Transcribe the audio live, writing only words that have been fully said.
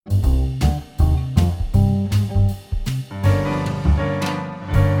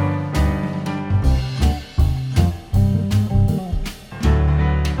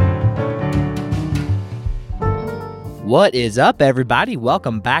What is up, everybody?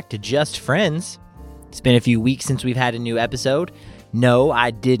 Welcome back to Just Friends. It's been a few weeks since we've had a new episode. No,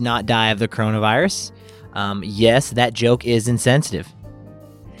 I did not die of the coronavirus. Yes, that joke is insensitive.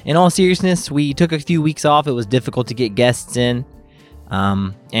 In all seriousness, we took a few weeks off. It was difficult to get guests in.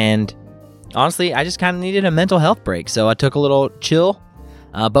 And honestly, I just kind of needed a mental health break, so I took a little chill.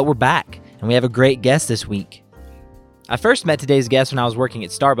 But we're back, and we have a great guest this week. I first met today's guest when I was working at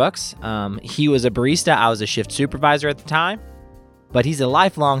Starbucks. He was a barista. I was a shift supervisor at the time. But he's a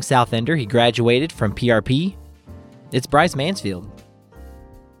lifelong South Ender. He graduated from PRP. It's Bryce Mansfield.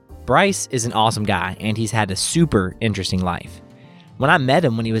 Bryce is an awesome guy, and he's had a super interesting life. When I met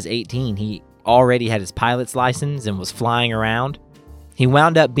him when he was 18, he already had his pilot's license and was flying around. He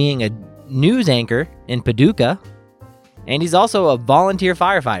wound up being a news anchor in Paducah, and he's also a volunteer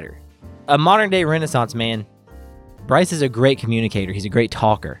firefighter. A modern-day Renaissance man. Bryce is a great communicator. He's a great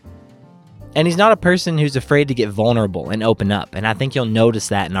talker. And he's not a person who's afraid to get vulnerable and open up, and I think you'll notice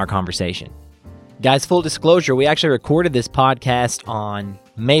that in our conversation. Guys, full disclosure, we actually recorded this podcast on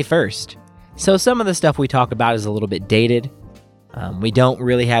May 1st, so some of the stuff we talk about is a little bit dated. We don't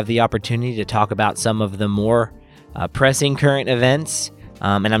really have the opportunity to talk about some of the more pressing current events,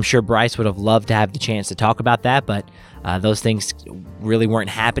 and I'm sure Bryce would have loved to have the chance to talk about that, but those things really weren't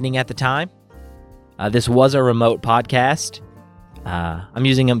happening at the time. This was a remote podcast. I'm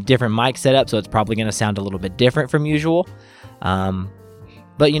using a different mic setup, so it's probably going to sound a little bit different from usual. But,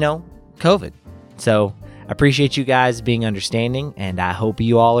 COVID. So I appreciate you guys being understanding, and I hope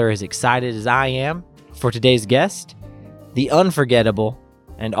you all are as excited as I am for today's guest, the unforgettable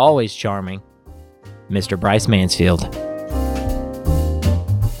and always charming Mr. Bryce Mansfield.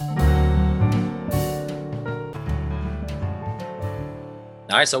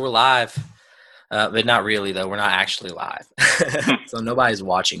 All right, so we're live. But not really, though. We're not actually live. So nobody's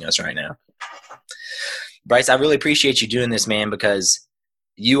watching us right now. Bryce, I really appreciate you doing this, man, because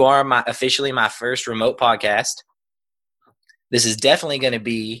you are officially my first remote podcast. This is definitely going to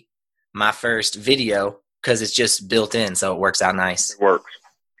be my first video because it's just built in, so it works out nice. It works.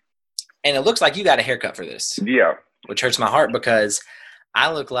 And it looks like you got a haircut for this. Yeah. Which hurts my heart because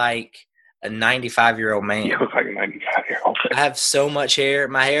I look like a 95-year-old man. You look like a 95-year-old. I have so much hair.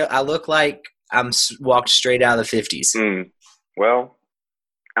 My hair, I look like I'm walked straight out of the 50s. Well,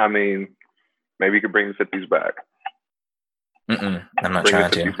 I mean, maybe you could bring the 50s back. I'm not bring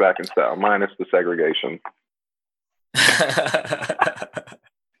trying the 50s back in style, minus the segregation.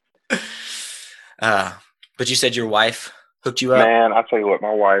 But you said your wife hooked you up? Man, I tell you what,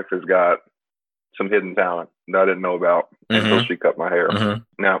 my wife has got some hidden talent that I didn't know about until she cut my hair.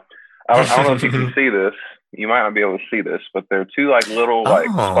 Now, I don't know if you can see this. You might not be able to see this, but there are two little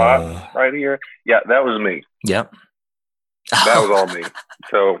spots right here. Yeah, that was me. Yep. That was all me.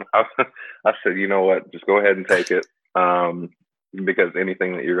 So I said, you know what? Just go ahead and take it. Because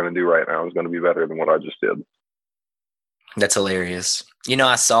anything that you're going to do right now is going to be better than what I just did. That's hilarious.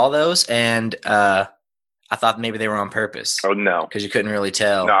 I saw those and I thought maybe they were on purpose. Oh, no. Because you couldn't really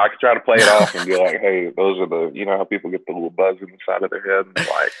tell. No, I could try to play it off and be like, hey, those are how people get the little buzz in the side of their head. And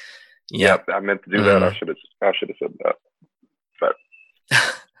like, yep, I meant to do that. I should have said that. But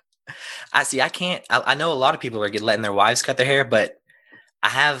I can't. I know a lot of people are letting their wives cut their hair, but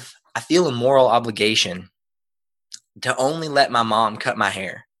I feel a moral obligation to only let my mom cut my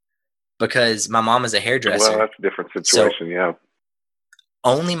hair because my mom is a hairdresser. Well, that's a different situation. Yeah.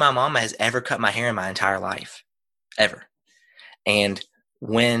 Only my mama has ever cut my hair in my entire life, ever. And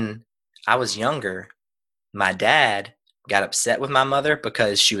when I was younger, my dad got upset with my mother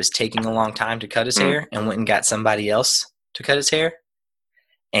because she was taking a long time to cut his hair and went and got somebody else to cut his hair.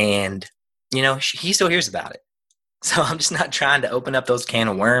 And, he still hears about it. So I'm just not trying to open up those can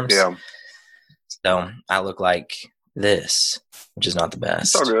of worms. Yeah. So I look like this, which is not the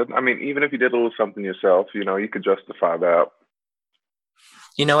best. It's all good. I mean, even if you did a little something yourself, you could justify that.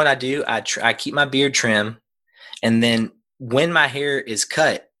 You know what I do? I keep my beard trim. And then when my hair is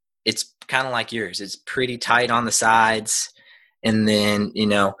cut, it's kind of like yours. It's pretty tight on the sides. And then,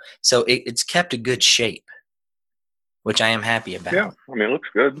 so it's kept a good shape, which I am happy about. Yeah. I mean, it looks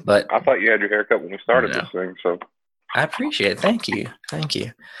good. But I thought you had your haircut when we started this thing. So I appreciate it. Thank you. All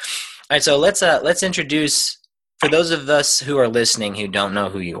right. So let's introduce, for those of us who are listening who don't know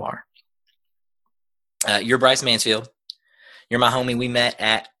who you are. You're Bryce Mansfield. You're my homie. We met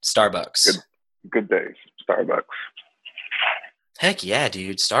at Starbucks. Good days. Starbucks. Heck yeah,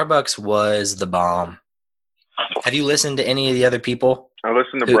 dude. Starbucks was the bomb. Have you listened to any of the other people? I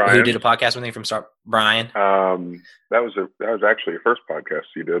listened to Brian. Who did a podcast with me from Brian? That was actually your first podcast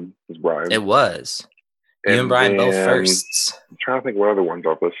you did, was Brian. It was. You and Brian both firsts. I'm trying to think what other ones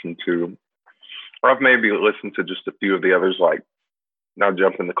I've listened to. Or I've maybe listened to just a few of the others. Like, I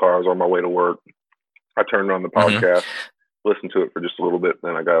jumped in the car. I was on my way to work. I turned on the podcast, listened to it for just a little bit.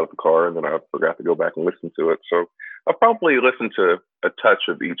 Then I got out of the car, and then I forgot to go back and listen to it. So I'll probably listen to a touch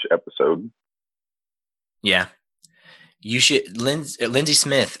of each episode. Yeah. You should. Lindsay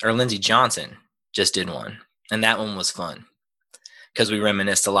Smith or Lindsay Johnson just did one, and that one was fun because we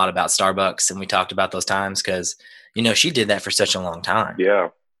reminisced a lot about Starbucks, and we talked about those times because, she did that for such a long time. Yeah.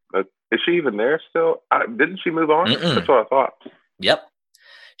 Is she even there still? Didn't she move on? That's what I thought. Yep.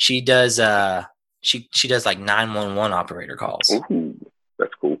 She does she does like 911 operator calls. Ooh,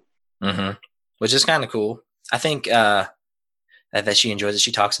 that's cool. Which is kind of cool. I think that she enjoys it.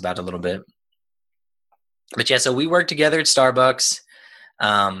 She talks about it a little bit. But yeah, so we worked together at Starbucks.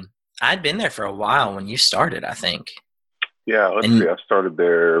 I'd been there for a while when you started, I think. Yeah, let's see. I started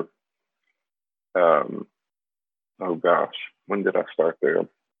there. Oh gosh, when did I start there?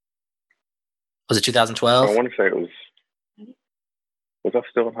 Was it 2012? I want to say it was. Was I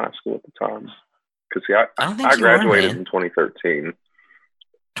still in high school at the time? Because I graduated in 2013.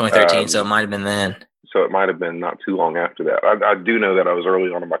 2013, so it might have been then. So it might have been not too long after that. I do know that I was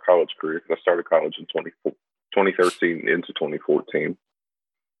early on in my college career because I started college in 2013 into 2014.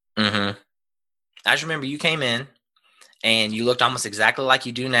 I just remember you came in and you looked almost exactly like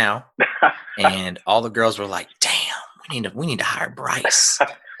you do now, and all the girls were like, "Damn, we need to hire Bryce."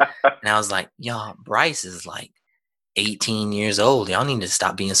 And I was like, "Y'all, Bryce is like 18 years old. Y'all need to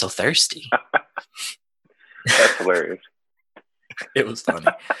stop being so thirsty." That's hilarious. It was funny.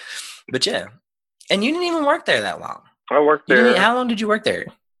 But yeah. And you didn't even work there that long. I worked there. How long did you work there?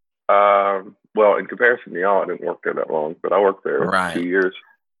 Well, in comparison to y'all, I didn't work there that long, but I worked there 2 years.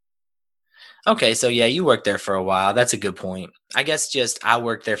 Okay, so yeah, you worked there for a while. That's a good point. I guess I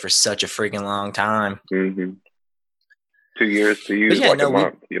worked there for such a freaking long time. 2 years to you, a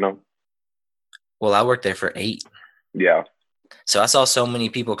month, Well, I worked there for 8. Yeah. So I saw so many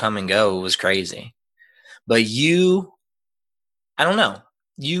people come and go. It was crazy. But I don't know.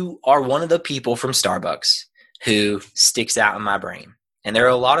 You are one of the people from Starbucks who sticks out in my brain. And there are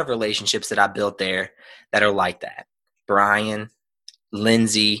a lot of relationships that I built there that are like that. Brian,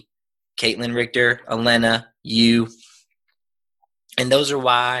 Lindsay, Caitlin Richter, Elena, you. And that's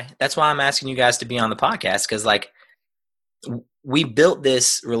why I'm asking you guys to be on the podcast. Because we built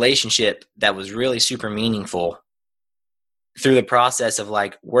this relationship that was really super meaningful through the process of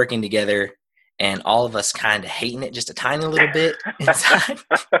working together and all of us kind of hating it just a tiny little bit inside.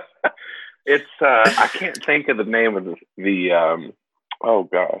 It's I can't think of the name of the oh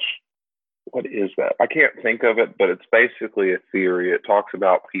gosh, what is that? I can't think of it, but it's basically a theory. It talks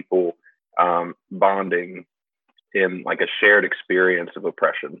about people bonding in a shared experience of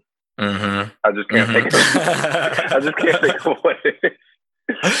oppression. I just can't think of it. I just can't think of what it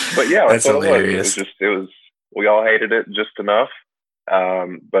is. But yeah, that's hilarious. It was we all hated it just enough.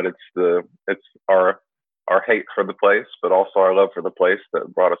 But it's our hate for the place, but also our love for the place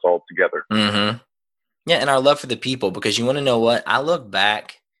that brought us all together. Yeah, and our love for the people, because you want to know what? I look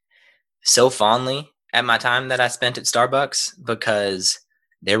back so fondly at my time that I spent at Starbucks because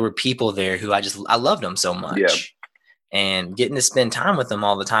there were people there who I loved them so much. Yeah. And getting to spend time with them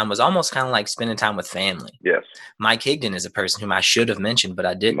all the time was almost kind of like spending time with family. Yes. Mike Higdon is a person whom I should have mentioned, but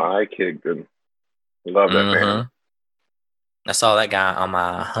I didn't. Mike Higdon. Love that man. I saw that guy on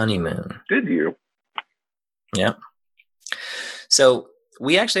my honeymoon. Did you? Yeah. So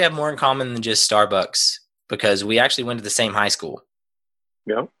we actually have more in common than just Starbucks because we actually went to the same high school.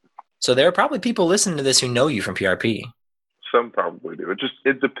 Yeah. So there are probably people listening to this who know you from PRP. Some probably do.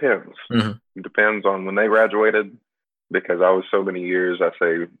 It depends. It depends on when they graduated, because I was so many years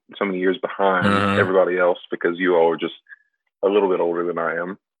behind everybody else, because you all were just a little bit older than I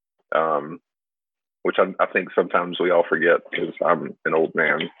am. Which I think sometimes we all forget because I'm an old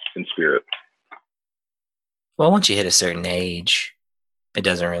man in spirit. Well, once you hit a certain age, it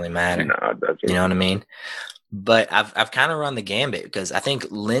doesn't really matter. No, it doesn't. You know what I mean? But I've kind of run the gambit because I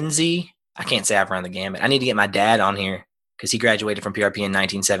think Lindsay, I can't say I've run the gambit. I need to get my dad on here because he graduated from PRP in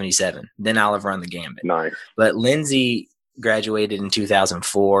 1977. Then I'll have run the gambit. Nice. But Lindsay graduated in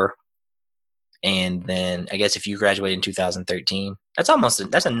 2004. And then I guess if you graduated in 2013, that's a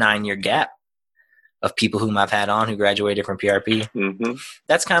 9-year gap of people whom I've had on who graduated from PRP.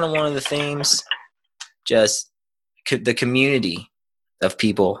 That's kind of one of the themes, just the community of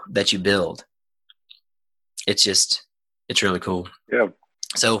people that you build. It's really cool. Yeah.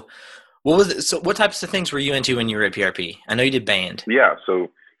 So what types of things were you into when you were at PRP? I know you did band. Yeah. So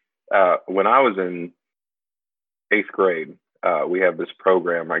when I was in 8th grade, we have this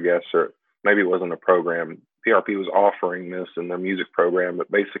program, I guess, or maybe it wasn't a program. PRP was offering this in their music program,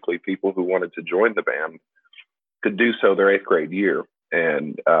 but basically people who wanted to join the band could do so their 8th grade year.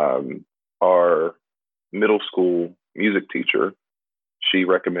 And our middle school music teacher, she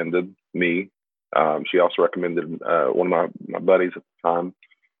recommended me. She also recommended one of my buddies at the time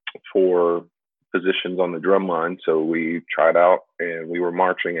for positions on the drum line. So we tried out and we were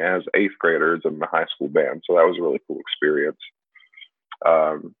marching as 8th graders in the high school band. So that was a really cool experience.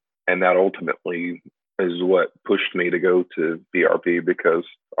 And that ultimately is what pushed me to go to PRP, because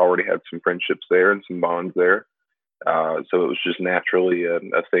I already had some friendships there and some bonds there. So it was just naturally a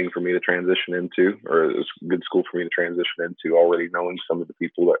thing for me to transition into, or it was a good school for me to transition into, already knowing some of the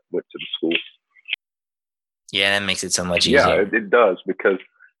people that went to the school. Yeah, that makes it so much easier. Yeah, it does, because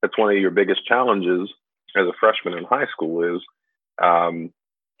that's one of your biggest challenges as a freshman in high school is,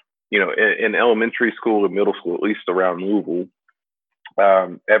 in elementary school and middle school, at least around Louisville,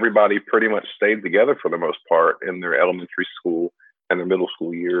 everybody pretty much stayed together for the most part in their elementary school and their middle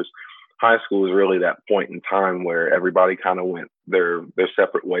school years. High school is really that point in time where everybody kind of went their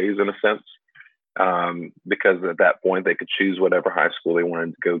separate ways in a sense, because at that point they could choose whatever high school they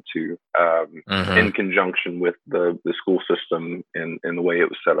wanted to go to, in conjunction with the school system and the way it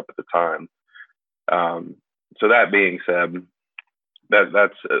was set up at the time. So that being said,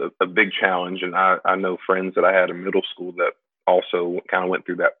 that's a big challenge, and I know friends that I had in middle school that also kind of went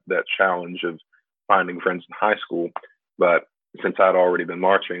through that challenge of finding friends in high school. But since I'd already been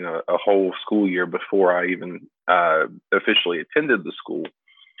marching a whole school year before I even officially attended the school,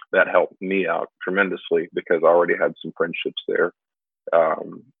 that helped me out tremendously, because I already had some friendships there.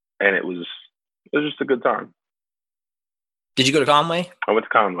 And it was just a good time. Did you go to Conway? I went to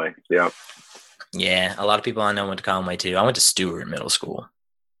Conway, yeah. Yeah, a lot of people I know went to Conway too. I went to Stewart Middle School.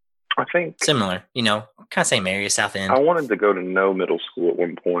 I think similar, kind of same area, South End. I wanted to go to No Middle School at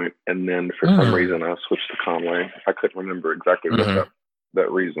one point, and then for some reason I switched to Conway. I couldn't remember exactly what that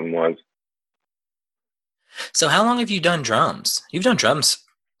reason was. So how long have you done drums? You've done drums,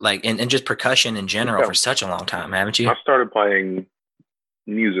 like, and just percussion in general for such a long time, haven't you? I started playing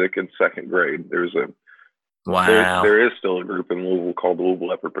music in 2nd grade. There's wow. There is still a group in Louisville called the Louisville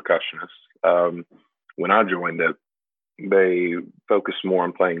Leopard Percussionists. When I joined it, they focused more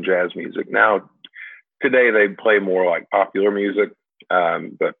on playing jazz music. Now, today they play more like popular music,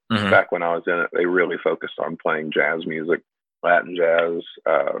 but back when I was in it, they really focused on playing jazz music, Latin jazz,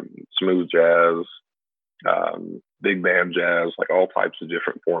 smooth jazz, big band jazz, like all types of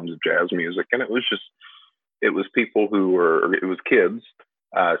different forms of jazz music. And it was people it was kids,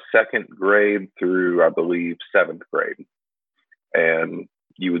 2nd grade through, I believe, 7th grade. And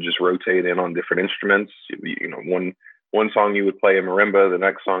you would just rotate in on different instruments. One song you would play a marimba, the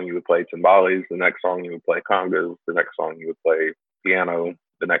next song you would play timbales, the next song you would play congas, the next song you would play piano,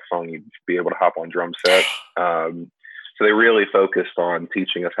 the next song you'd be able to hop on drum set. So they really focused on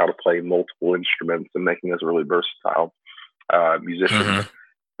teaching us how to play multiple instruments and making us really versatile musicians.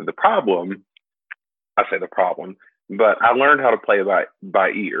 The problem, but I learned how to play by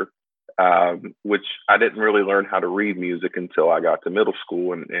ear, which I didn't really learn how to read music until I got to middle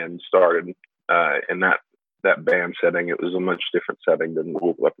school and started in that band setting. It was a much different setting than the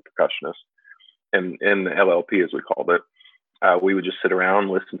Louisville Leopard Percussionists. And in the LLP, as we called it, we would just sit around,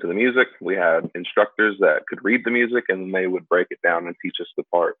 listen to the music. We had instructors that could read the music, and they would break it down and teach us the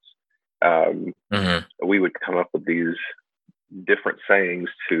parts. We would come up with these different sayings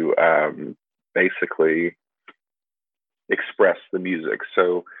to basically express the music.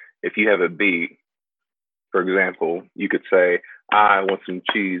 So if you have a beat, for example, you could say, "I want some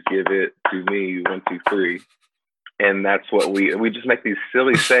cheese, give it to me, 1, 2, 3." And that's what we just make these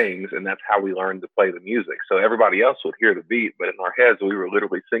silly sayings, and that's how we learned to play the music. So everybody else would hear the beat, but in our heads, we were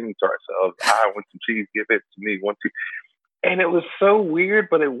literally singing to ourselves, "I want some cheese, give it to me, 1, 2." And it was so weird,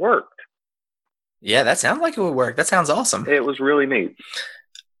 but it worked. Yeah, that sounds like it would work. That sounds awesome. It was really neat.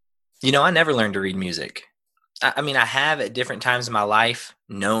 I never learned to read music. I mean, I have at different times in my life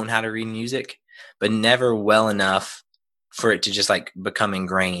known how to read music, but never well enough for it to just like become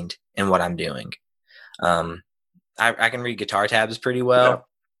ingrained in what I'm doing. I can read guitar tabs pretty well,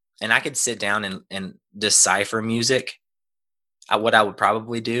 and I could sit down and decipher music. What I would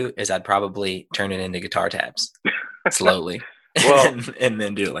probably do is I'd probably turn it into guitar tabs slowly, and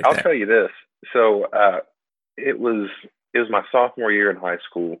then do it like that. I'll tell you this. So it was my sophomore year in high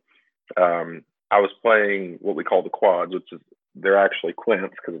school. I was playing what we call the quads, which is they're actually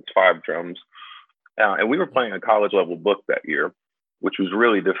quints because it's 5 drums. And we were playing a college level book that year, which was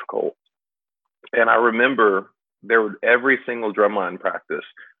really difficult. And I remember every single drumline practice,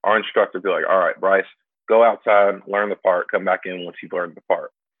 our instructor would be like, "All right, Bryce, go outside, learn the part, come back in once you've learned the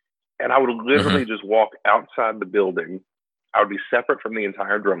part." And I would literally just walk outside the building. I would be separate from the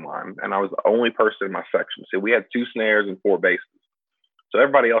entire drum line, and I was the only person in my section. So we had 2 snares and 4 basses. So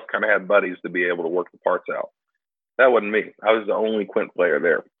everybody else kind of had buddies to be able to work the parts out. That wasn't me. I was the only quint player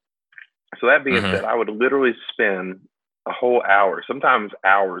there. So that being said, I would literally spend a whole hour, sometimes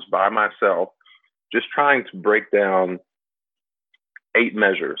hours by myself, just trying to break down 8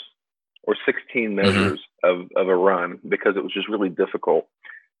 measures or 16 measures of a run, because it was just really difficult.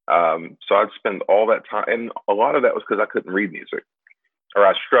 So I'd spend all that time, and a lot of that was because I couldn't read music, or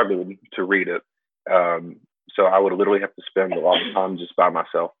I struggled to read it. So I would literally have to spend a lot of time just by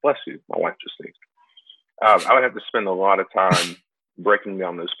myself. Bless you, my wife just sneezed. I would have to spend a lot of time breaking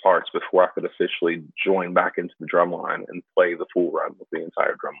down those parts before I could officially join back into the drum line and play the full run with the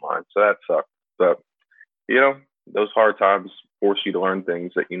entire drum line. So that sucked. But, those hard times force you to learn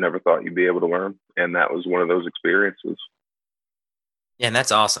things that you never thought you'd be able to learn. And that was one of those experiences. Yeah, and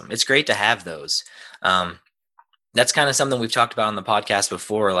that's awesome. It's great to have those. That's kind of something we've talked about on the podcast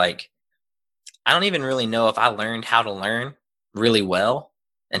before. Like, I don't even really know if I learned how to learn really well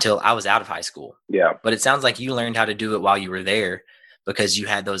until I was out of high school. Yeah. But it sounds like you learned how to do it while you were there, because you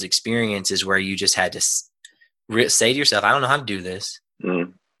had those experiences where you just had to say to yourself, I don't know how to do this.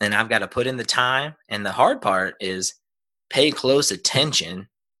 And I've got to put in the time. And the hard part is pay close attention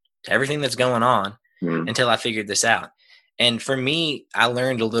to everything that's going on until I figured this out. And for me, I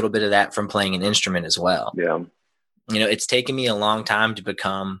learned a little bit of that from playing an instrument as well. Yeah. It's taken me a long time to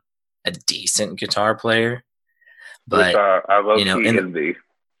become a decent guitar player. But which I love envy.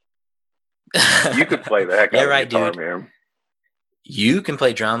 You could play the heck out of guitar, dude. man. You can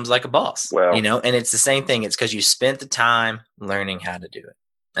play drums like a boss. Well, and it's the same thing. It's because you spent the time learning how to do it.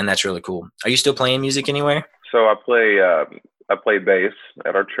 And that's really cool. Are you still playing music anywhere? So I play bass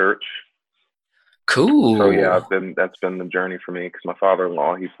at our church. Cool. So yeah, that's been the journey for me, because my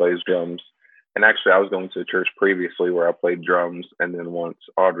father-in-law, he plays drums. And actually, I was going to a church previously where I played drums, and then once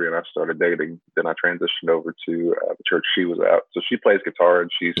Audrey and I started dating, then I transitioned over to the church she was at. So she plays guitar and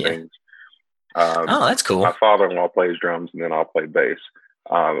she sings. Oh, that's cool. My father-in-law plays drums, and then I'll play bass.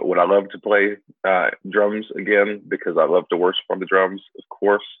 Would I love to play drums again, because I love to worship on the drums, of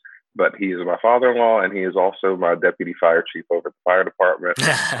course. But he is my father-in-law, and he is also my deputy fire chief over at the fire department.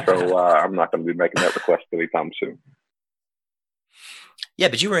 So I'm not going to be making that request anytime soon. Yeah,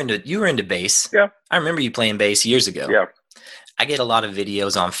 but you were into bass. Yeah, I remember you playing bass years ago. Yeah, I get a lot of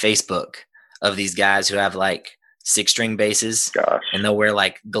videos on Facebook of these guys who have like 6-string basses. Gosh. And they'll wear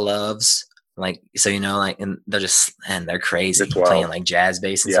like gloves, like and they're crazy It's playing wild. like jazz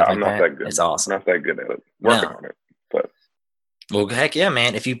bass and Yeah, stuff like I'm not that good. It's awesome. I'm not that good at it. Working on it, but well, heck yeah,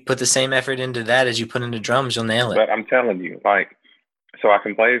 man! If you put the same effort into that as you put into drums, you'll nail it. But I'm telling you, so I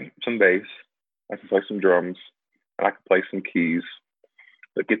can play some bass, I can play some drums, and I can play some keys.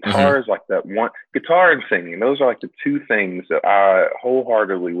 But guitar is like that one. Guitar and singing, those are like the 2 things that I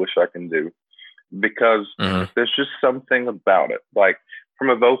wholeheartedly wish I can do, because there's just something about it. Like, from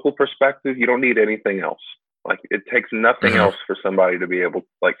a vocal perspective, you don't need anything else. Like, it takes nothing else for somebody to be able,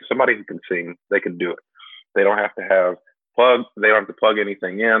 like, somebody who can sing, they can do it. They don't have to they don't have to plug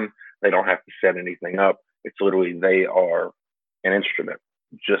anything in. They don't have to set anything up. It's literally, they are an instrument,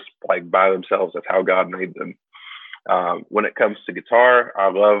 just like by themselves. That's how God made them. When it comes to guitar,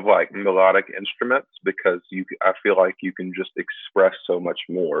 I love like melodic instruments, because I feel like you can just express so much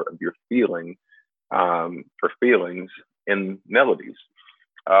more of your feelings in melodies.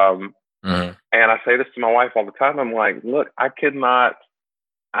 And I say this to my wife all the time. I'm like, look, I cannot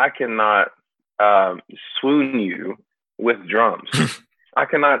swoon you with drums. I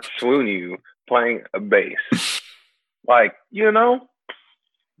cannot swoon you playing a bass. Like,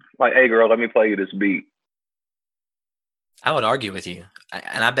 hey girl, let me play you this beat. I would argue with you,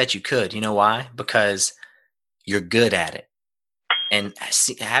 and I bet you could. You know why? Because you're good at it. And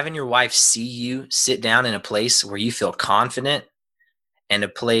having your wife see you sit down in a place where you feel confident, and a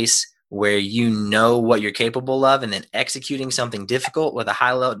place where you know what you're capable of, and then executing something difficult with a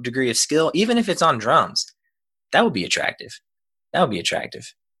high degree of skill, even if it's on drums, that would be attractive.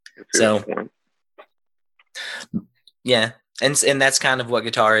 So, yeah. And that's kind of what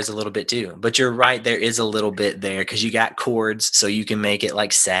guitar is a little bit too. But you're right, there is a little bit there, because you got chords, so you can make it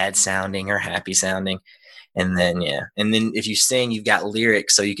like sad sounding or happy sounding. And then, if you sing, you've got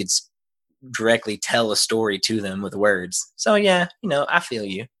lyrics, so you could directly tell a story to them with words. So yeah, I feel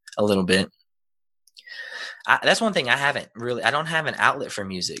you a little bit. That's one thing I don't have an outlet for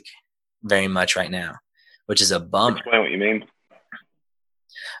music very much right now, which is a bummer. Explain what you mean.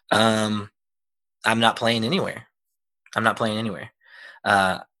 I'm not playing anywhere. I'm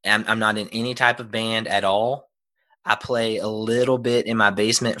not in any type of band at all. I play a little bit in my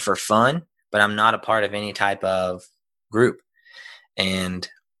basement for fun, but I'm not a part of any type of group. And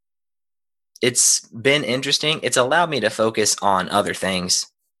it's been interesting. It's allowed me to focus on other things,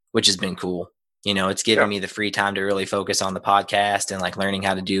 which has been cool. You know, it's given me the free time to really focus on the podcast and like learning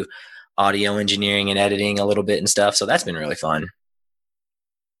how to do audio engineering and editing a little bit and stuff. So that's been really fun.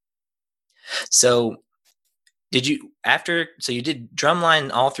 So you did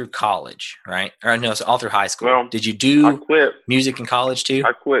drumline all through college, right? Or no, so all through high school. Well, did you do I quit music in college too?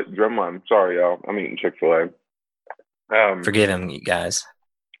 I quit drumline. Sorry, y'all. I'm eating Chick-fil-A. Forgive him, you guys.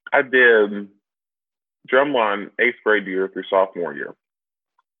 I did drumline 8th grade year through sophomore year.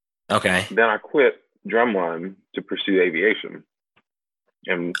 Okay. Then I quit drumline to pursue aviation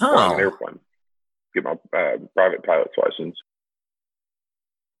and flying an airplane, get my private pilot's license.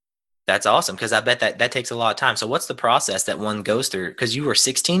 That's awesome, because I bet that takes a lot of time. So what's the process that one goes through? Because you were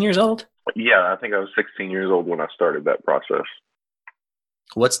 16 years old? Yeah, I think I was 16 years old when I started that process.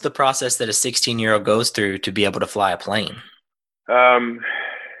 What's the process that a 16-year-old goes through to be able to fly a plane? Man,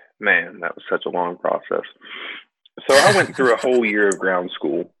 that was such a long process. So I went through a whole year of ground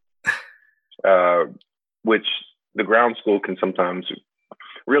school, which the ground school can sometimes,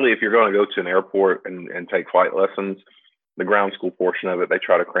 really, if you're going to go to an airport and take flight lessons, the ground school portion of it, they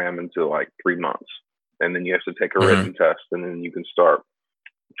try to cram into like 3 months. And then you have to take a written test, and then you can start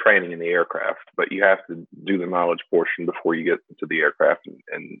training in the aircraft. But you have to do the knowledge portion before you get to the aircraft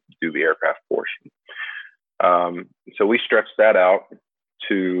and do the aircraft portion. So we stretched that out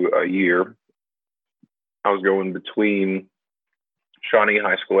to a year. I was going between Shawnee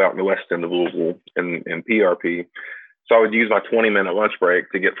High School out in the west end of Louisville and PRP. So I would use my 20-minute lunch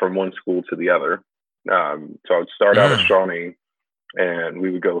break to get from one school to the other. So I would start out at Shawnee, and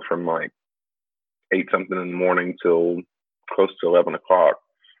we would go from like 8-something in the morning till close to 11 o'clock.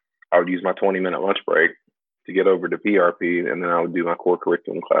 I would use my 20-minute lunch break to get over to PRP, and then I would do my core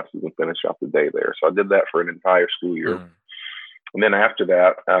curriculum classes and finish out the day there. So I did that for an entire school year. And then after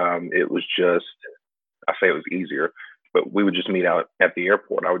that, it was just, I say it was easier, but we would just meet out at the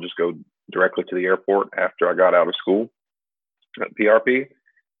airport. I would just go directly to the airport after I got out of school at PRP,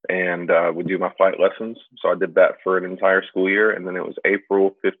 and would do my flight lessons. So I did that for an entire school year. And then it was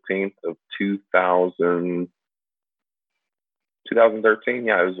April 15th of 2013.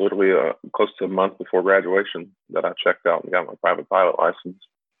 Yeah, it was literally close to a month before graduation that I checked out and got my private pilot license.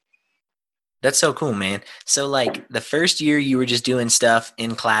 That's so cool, man. So like the first year you were just doing stuff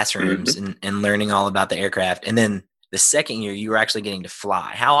in classrooms and learning all about the aircraft. And then the second year you were actually getting to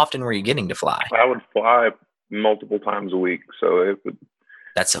fly. How often were you getting to fly? I would fly multiple times a week. So it would,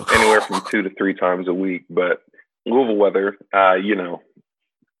 that's so cool. Anywhere from 2 to 3 times a week. But Louisville weather,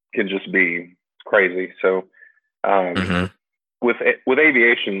 can just be crazy. So with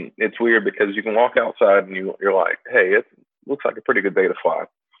aviation, it's weird because you can walk outside and you're like, hey, it looks like a pretty good day to fly.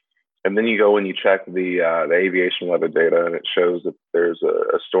 And then you go and you check the aviation weather data, and it shows that there's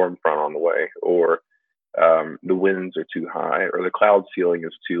a storm front on the way, or the winds are too high, or the cloud ceiling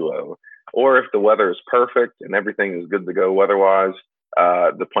is too low, or if the weather is perfect and everything is good to go weather-wise,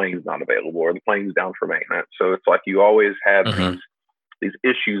 the plane's not available, or the plane's down for maintenance. So it's like you always had these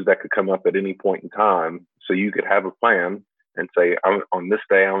issues that could come up at any point in time. So you could have a plan and say, on this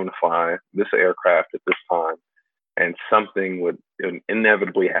day, I'm going to fly this aircraft at this time. And something would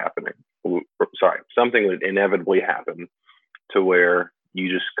inevitably happen to where you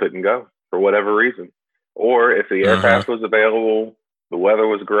just couldn't go for whatever reason. Or if the aircraft was available, the weather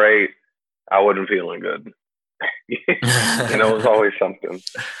was great, I wasn't feeling good. It was always something.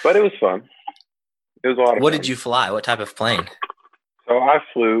 But it was fun. It was a lot of fun. What did you fly? What type of plane? So I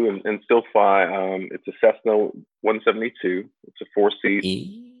flew and still fly. It's a Cessna 172. It's a 4-seat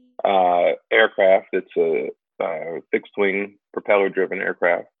aircraft. It's a fixed wing propeller driven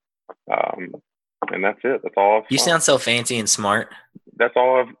aircraft, and that's it. That's all I've flown. You sound so fancy and smart. That's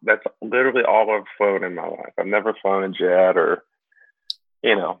literally all I've flown in my life. I've never flown a jet or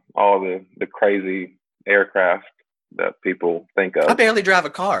all the crazy aircraft that people think of. I barely drive a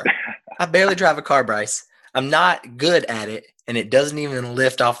car. Bryce. I'm not good at it, and it doesn't even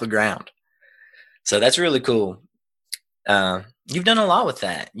lift off the ground. So that's really cool. You've done a lot with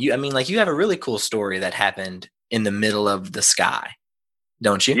that. You have a really cool story that happened in the middle of the sky,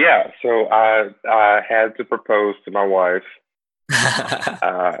 don't you? Yeah. So I had to propose to my wife in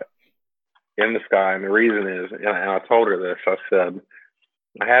the sky. And the reason is, and I told her this, I said,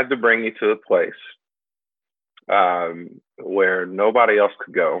 I had to bring you to a place where nobody else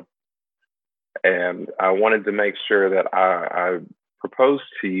could go. And I wanted to make sure that I proposed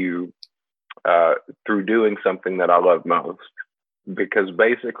to you through doing something that I love most. Because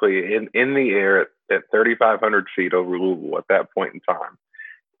basically in the air at 3,500 feet over Louisville at that point in time.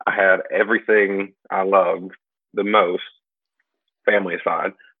 I had everything I loved the most, family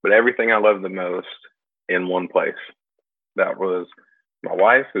aside, but everything I loved the most in one place. That was my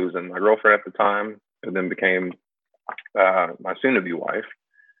wife, who was my girlfriend at the time, and then became my soon-to-be wife.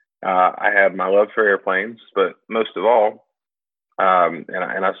 I had my love for airplanes, but most of all, and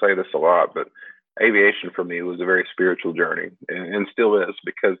I say this a lot, but aviation for me was a very spiritual journey, and still is,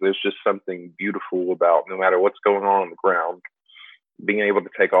 because there's just something beautiful about, no matter what's going on the ground, being able to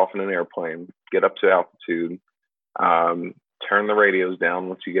take off in an airplane, get up to altitude, turn the radios down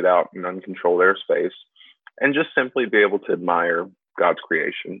once you get out in uncontrolled airspace, and just simply be able to admire God's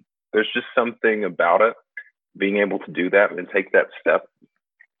creation. There's just something about it, being able to do that and take that step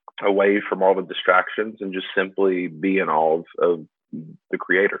away from all the distractions and just simply be in awe of the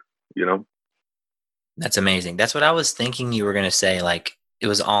Creator, you know? That's amazing. That's what I was thinking you were going to say. Like, it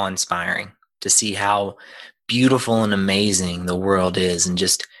was awe-inspiring to see how beautiful and amazing the world is, and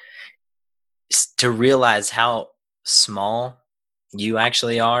just to realize how small you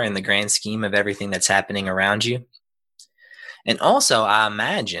actually are in the grand scheme of everything that's happening around you. And also, I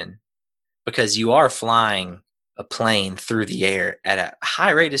imagine, because you are flying a plane through the air at a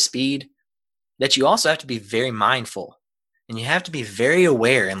high rate of speed, that you also have to be very mindful, and you have to be very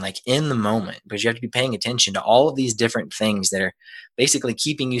aware and like in the moment, because you have to be paying attention to all of these different things that are basically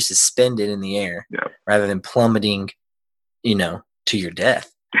keeping you suspended in the air, rather than plummeting, to your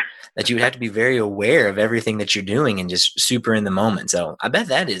death. That you would have to be very aware of everything that you're doing and just super in the moment. So I bet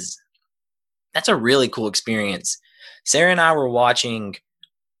that's a really cool experience. Sarah and I were watching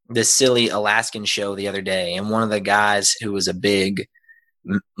this silly Alaskan show the other day, and one of the guys who was a big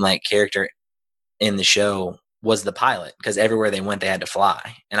character in the show was the pilot, because everywhere they went, they had to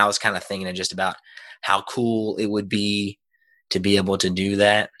fly. And I was kind of thinking just about how cool it would be to be able to do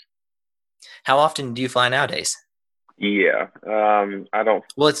that. How often do you fly nowadays? Yeah. I don't.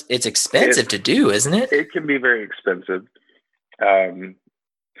 Well, it's expensive to do, isn't it? It can be very expensive.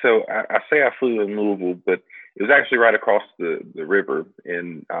 So I say I flew in Louisville, but it was actually right across the river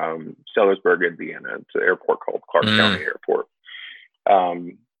in Sellersburg, Indiana. It's an airport called Clark County Airport.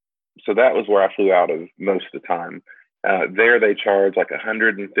 So that was where I flew out of most of the time. There they charge like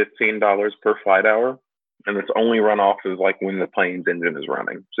 $115 per flight hour, and it's only run off of like when the plane's engine is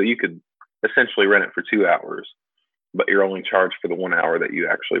running. So you could essentially rent it for 2 hours, but you're only charged for the 1 hour that you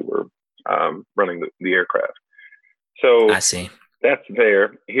actually were running the aircraft. So I see. That's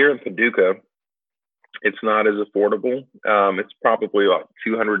there. Here in Paducah, it's not as affordable. It's probably like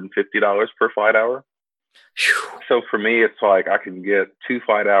 $250 per flight hour. So for me, it's like I can get 2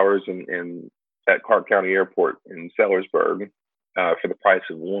 flight hours at Clark County Airport in Sellersburg for the price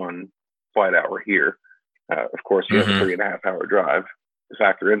of 1 flight hour here. Of course, you have a 3.5 hour drive to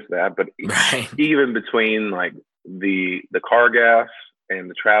factor into that. But even between like the car gas and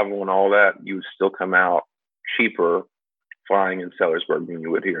the travel and all that, you would still come out cheaper flying in Sellersburg than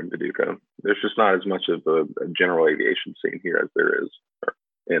you would here in Paducah. There's just not as much of a general aviation scene here as there is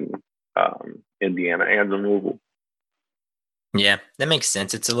in Indiana and in Louisville. Yeah, that makes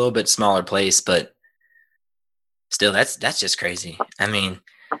sense. It's a little bit smaller place, but still, that's just crazy. I mean,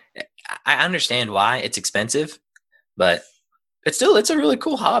 I understand why it's expensive, but it's a really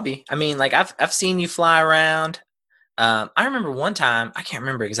cool hobby. I mean, like I've seen you fly around. I remember one time, I can't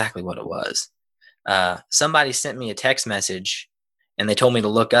remember exactly what it was. Somebody sent me a text message, and they told me to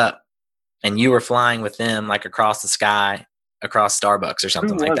look up, and you were flying with them like across the sky, across Starbucks or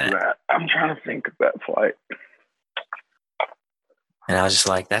something like that. I'm trying to think of that flight. And I was just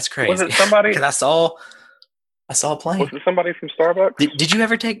like, that's crazy. Was it somebody? Because I saw a plane. Was it somebody from Starbucks? Did you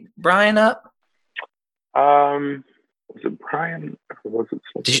ever take Brian up? Was it Brian? Or was it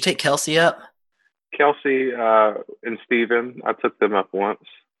somebody? Did you take Kelsey up? Kelsey and Steven, I took them up once.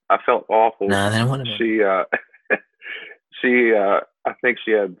 I felt awful. No, they wouldn't have been. She I think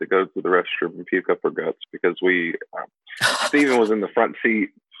she had to go to the restroom and puke up her guts, because Steven was in the front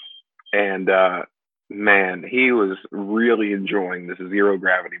seat, and man, he was really enjoying this zero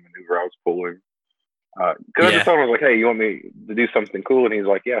gravity maneuver I was pulling. Because I just told him, I was like, hey, you want me to do something cool? And he's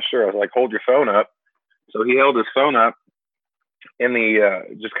like, yeah, sure. I was like, hold your phone up. So he held his phone up in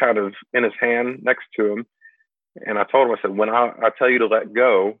just kind of in his hand next to him. And I told him, I said, when I tell you to let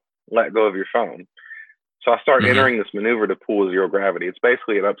go of your phone. So I started entering this maneuver to pull zero gravity. It's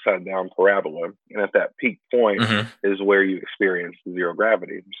basically an upside down parabola. And at that peak point is where you experience zero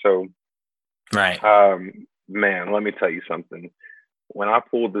gravity. So, man, let me tell you something. When I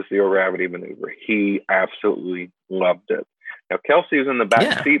pulled the zero gravity maneuver, he absolutely loved it. Now, Kelsey was in the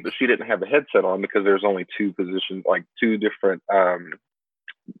back seat, but she didn't have a headset on because there's only 2 positions, like 2 different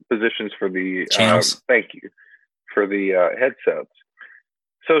positions for the channels. Thank you for the headsets.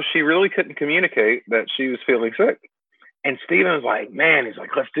 So she really couldn't communicate that she was feeling sick. And Steven was like, man, he's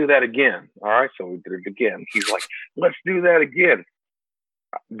like, let's do that again. All right, so we did it again. He's like, let's do that again.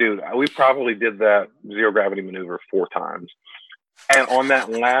 Dude, we probably did that zero gravity maneuver 4 times. And on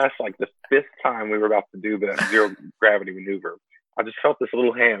that last, like the 5th time we were about to do that zero gravity maneuver, I just felt this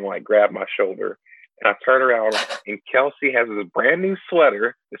little hand like grab my shoulder. And I turned around, and Kelsey has this brand new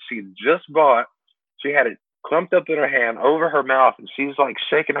sweater that she just bought. She had it clumped up in her hand over her mouth, and she's like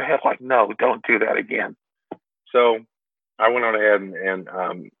shaking her head like, no, don't do that again. So I went on ahead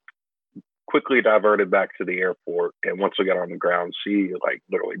and quickly diverted back to the airport. And once we got on the ground, she like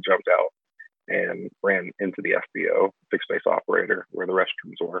literally jumped out and ran into the FBO, fixed base operator, where the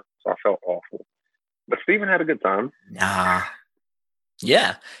restrooms were. So I felt awful. But Steven had a good time. Nah.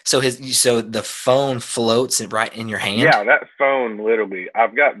 Yeah. So the phone floats right in your hand? Yeah, that phone literally,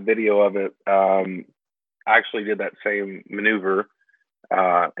 I've got video of it. I actually did that same maneuver,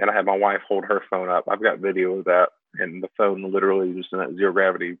 and I had my wife hold her phone up. I've got video of that, and the phone literally just in that zero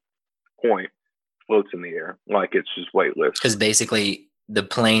gravity point floats in the air like it's just weightless. Because basically the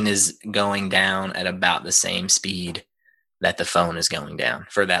plane is going down at about the same speed that the phone is going down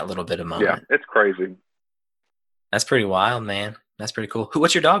for that little bit of moment. Yeah, it's crazy. That's pretty wild, man. That's pretty cool.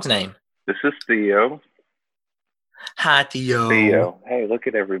 What's your dog's name? This is Theo. Hi, Theo. Theo. Hey, look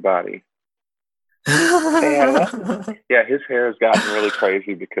at everybody. Yeah, his hair has gotten really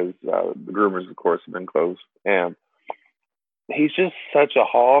crazy because the groomers, of course, have been closed. And he's just such a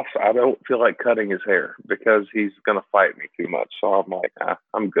hoss. I don't feel like cutting his hair because he's going to fight me too much. So I'm like,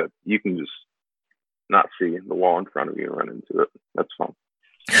 I'm good. You can just not see the wall in front of you and run into it. That's fine.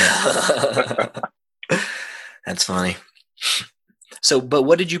 That's funny. So, but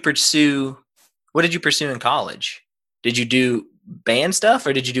what did you pursue? What did you pursue in college? Did you do band stuff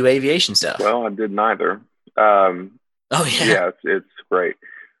or did you do aviation stuff? Well, I did neither. Oh yeah. Yeah, it's great.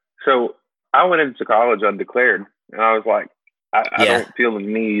 So I went into college undeclared, and I was like, I don't feel the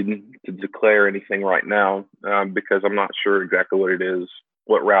need to declare anything right now because I'm not sure exactly what it is,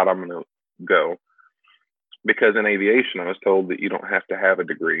 what route I'm going to go. Because in aviation, I was told that you don't have to have a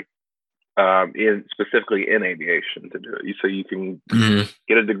degree, specifically in aviation to do it. So you can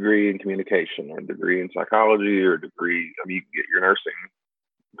get a degree in communication, or a degree in psychology, or a degree. I mean, you can get your nursing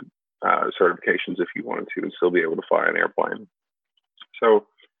certifications if you wanted to, and still be able to fly an airplane. So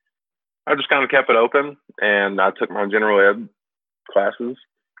I just kind of kept it open, and I took my general ed classes,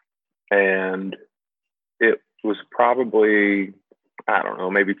 and it was probably, I don't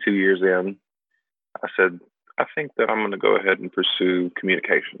know, maybe 2 years in, I said, I think that I'm going to go ahead and pursue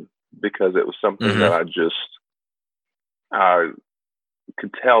communication, because it was something that I just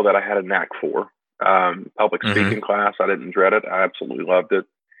could tell that I had a knack for. Public speaking class, I didn't dread it. I absolutely loved it.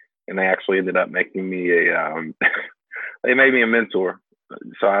 And they actually ended up making me they made me a mentor.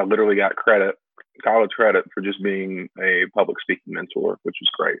 So I literally got college credit for just being a public speaking mentor, which was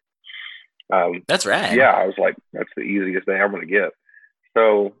great. That's rad. Yeah, I was like, that's the easiest thing I'm going to get.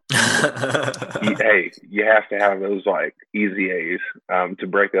 So, hey, you have to have those like easy A's to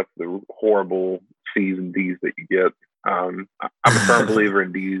break up the horrible C's and D's that you get. I'm a firm believer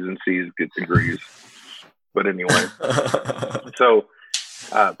in D's and C's get degrees. But anyway, so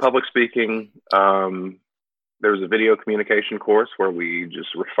public speaking, there was a video communication course where we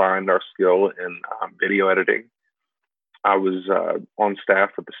just refined our skill in video editing. I was on staff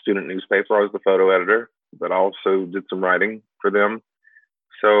with the student newspaper. I was the photo editor, but I also did some writing for them.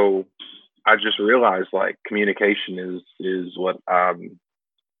 So I just realized like communication is what I'm,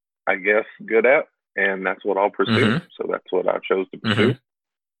 I guess, good at, and that's what I'll pursue. So that's what I chose to pursue.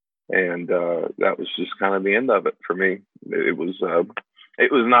 And that was just kind of the end of it for me. It was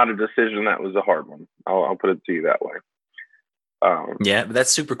not a decision that was a hard one. I'll put it to you that way. Yeah, but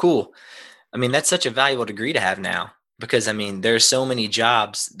that's super cool. I mean, that's such a valuable degree to have now, because I mean, there's so many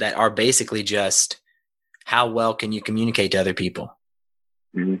jobs that are basically just how well can you communicate to other people.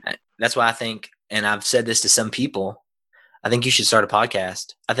 That's why I think, and I've said this to some people, I think you should start a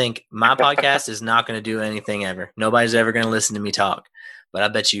podcast. I think my podcast is not going to do anything ever. Nobody's ever going to listen to me talk, but I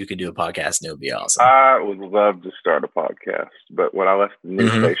bet you could do a podcast and it would be awesome. I would love to start a podcast, but when I left the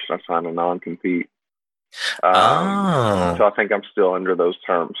news station, I signed a non-compete. So I think I'm still under those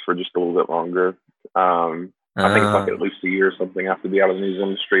terms for just a little bit longer. I think it's like at least a year or something. I have to be out of the news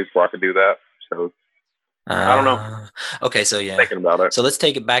industry before I could do that. So I don't know. Okay, so yeah. Thinking about it. So let's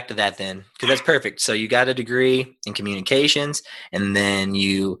take it back to that then, because that's perfect. So you got a degree in communications, and then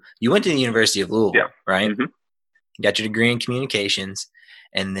you went to the University of Louisville, right? You got your degree in communications,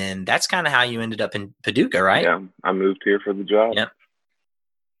 and then that's kind of how you ended up in Paducah, right? Yeah, I moved here for the job. Yep.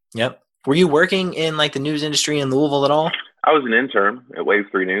 Yep. Were you working in like the news industry in Louisville at all? I was an intern at Wave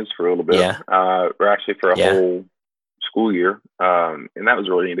 3 News for a little bit, Yeah. or actually for a Yeah. whole school year. And that was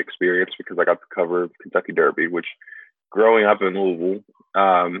a really neat experience because I got to cover Kentucky Derby, which growing up in Louisville,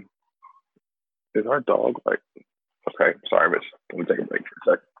 is our dog like, okay, sorry, but let me take a break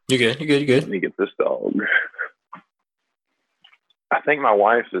for a second. You're good. You're good. You're good. Let me get this dog. I think my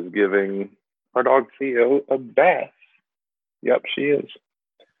wife is giving our dog Theo a bath. Yep, she is.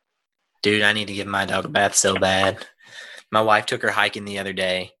 Dude, I need to give my dog a bath so bad. My wife took her hiking the other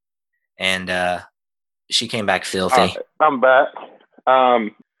day, and she came back filthy. I'm back.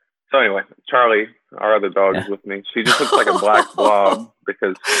 So anyway, Charlie, our other dog, is with me. She just looks like a black blob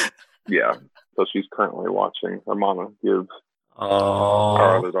because, yeah. So she's currently watching her mama give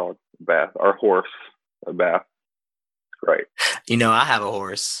our other dog a bath, our horse a bath. Great. You know, I have a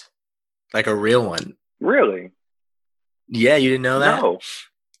horse, like a real one. Really? Yeah, you didn't know that? No.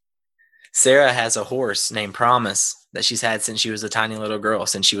 Sarah has a horse named Promise that she's had since she was a tiny little girl,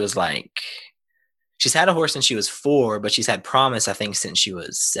 since she was like, she's had a horse since she was 4, but she's had Promise, I think, since she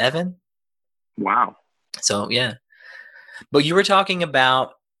was 7. Wow. So, yeah. But you were talking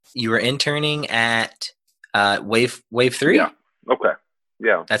about, you were interning at Wave 3? Yeah. Okay.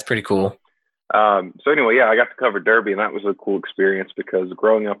 Yeah. That's pretty cool. So anyway, yeah, I got to cover Derby, and that was a cool experience because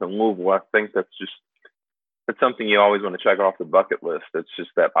growing up in Louisville, I think it's something you always want to check off the bucket list. It's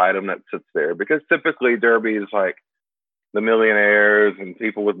just that item that sits there because typically Derby is like the millionaires and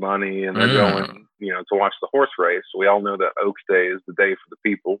people with money, and they're going, to watch the horse race. We all know that Oaks Day is the day for the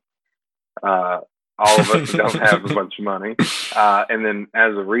people. All of us who don't have a bunch of money. And then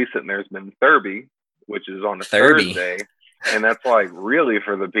as of recent, there's been Derby, which is on a Thursday. And that's like really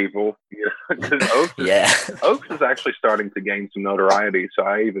for the people, because Oaks is actually starting to gain some notoriety. So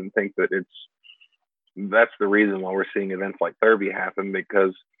I even think that that's the reason why we're seeing events like Derby happen,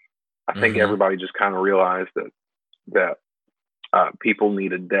 because I think everybody just kind of realized that people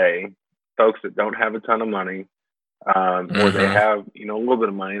need a day. Folks that don't have a ton of money, or they have a little bit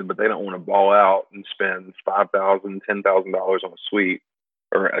of money, but they don't want to ball out and spend $5,000, $10,000 on a suite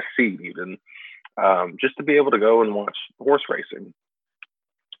or a seat even. Just to be able to go and watch horse racing.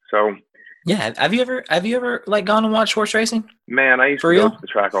 So yeah, have you ever like gone and watched horse racing? Man, I used to go to the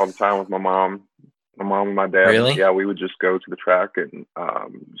track all the time with my mom and my dad. Really? Yeah, we would just go to the track and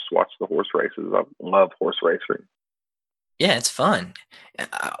just watch the horse races. I love horse racing. Yeah, it's fun.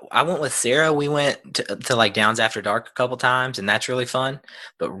 I went with Sarah. We went to like Downs After Dark a couple times, and that's really fun.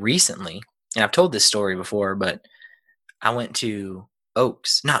 But recently, and I've told this story before, but I went to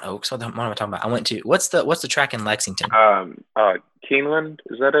not Oaks. What am I talking about? I went to what's the track in Lexington? Keeneland,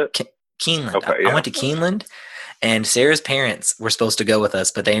 is that it? Keeneland. Okay, I went to Keeneland, and Sarah's parents were supposed to go with us,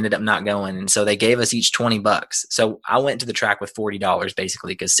 but they ended up not going, and so they gave us each $20. So I went to the track with $40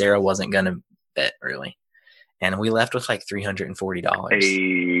 basically because Sarah wasn't gonna bet really, and we left with like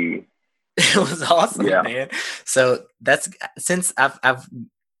 $340. It was awesome, man. So that's since I've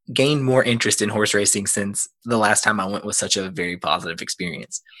gained more interest in horse racing since the last time I went was such a very positive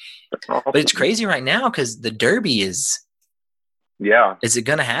experience. Awesome. But it's crazy right now because the Derby is. Yeah. Is it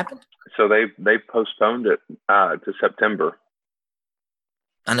going to happen? So they postponed it to September.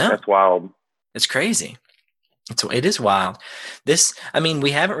 I know. That's wild. It's crazy. It is wild.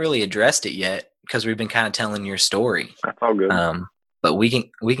 We haven't really addressed it yet because we've been kind of telling your story. That's all good. But we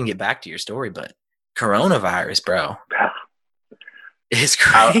can get back to your story. But coronavirus, bro. It's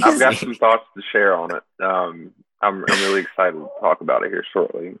crazy. I've got some thoughts to share on it. I'm really excited to talk about it here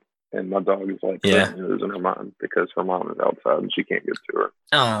shortly. And my dog is like losing her mind because her mom is outside and she can't get to her.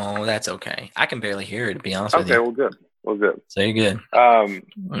 Oh, that's okay. I can barely hear her, to be honest with you. Okay, well, good. So you're good.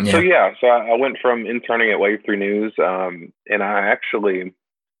 So I went from interning at Wave 3 News, and I actually,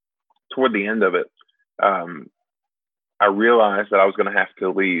 toward the end of it, I realized that I was going to have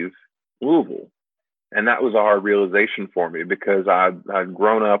to leave Louisville. And that was a hard realization for me because I'd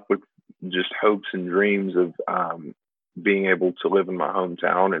grown up with just hopes and dreams of being able to live in my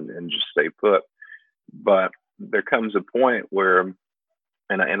hometown and just stay put. But there comes a point where,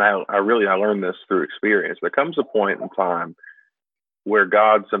 and I learned this through experience, there comes a point in time where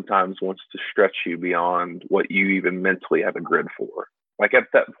God sometimes wants to stretch you beyond what you even mentally have a grid for. Like at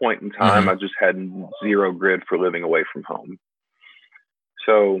that point in time, I just had zero grid for living away from home.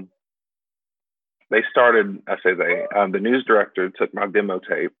 So they started, the news director took my demo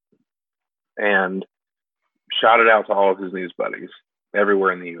tape and shot it out to all of his news buddies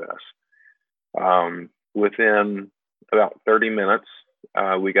everywhere in the U.S. Within about 30 minutes,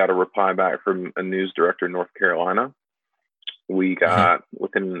 we got a reply back from a news director in North Carolina. We got,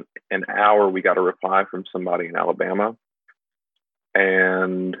 within an hour, we got a reply from somebody in Alabama.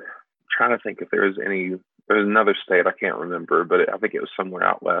 And I'm trying to think if there's another state, I can't remember, but I think it was somewhere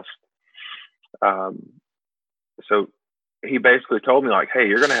out west. So he basically told me, like, hey,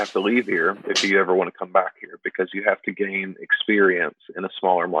 you're going to have to leave here if you ever want to come back here, because you have to gain experience in a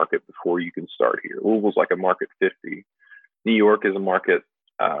smaller market before you can start here. Louisville's like a market 50. New York is a market,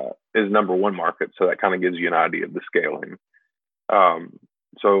 is number one market. So that kind of gives you an idea of the scaling.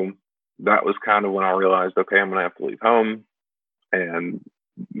 So that was kind of when I realized, okay, I'm going to have to leave home. And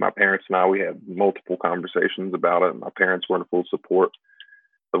my parents and I, we had multiple conversations about it. And my parents were in full support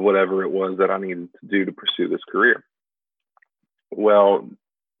of whatever it was that I needed to do to pursue this career. Well,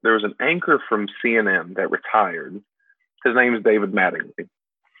 there was an anchor from CNN that retired. His name is David Mattingly.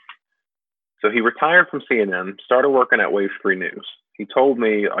 So he retired from CNN, started working at Wave 3 News. He told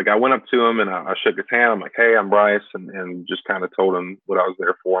me, like, I went up to him and I shook his hand. I'm like, hey, I'm Bryce, and just kind of told him what I was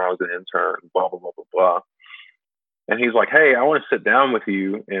there for. I was an intern, blah, blah, blah, blah, blah. And he's like, hey, I want to sit down with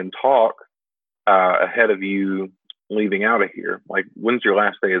you and talk ahead of you leaving out of here. Like, when's your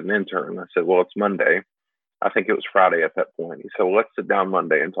last day as an intern? I said, well, it's Monday. I think it was Friday at that point. He said, well, let's sit down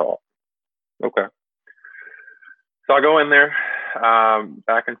Monday and talk. Okay. So I go in there,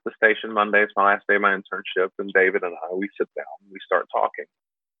 back into the station Monday. It's my last day of my internship. And David and I, we sit down. We start talking.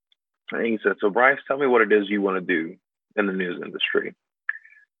 And he said, so Bryce, tell me what it is you want to do in the news industry.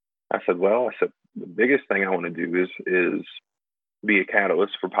 I said, the biggest thing I want to do is be a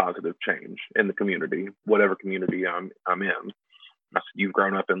catalyst for positive change in the community, whatever community I'm in. I said, you've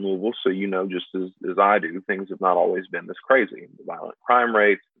grown up in Louisville, so you know just as I do, things have not always been this crazy. The violent crime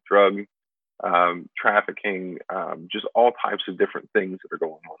rates, the drug trafficking, just all types of different things that are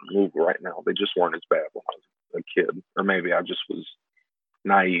going on in Louisville right now. They just weren't as bad when I was a kid, or maybe I just was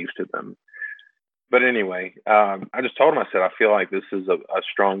naive to them. But anyway, I just told him, I said, I feel like this is a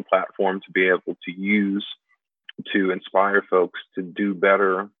strong platform to be able to use to inspire folks to do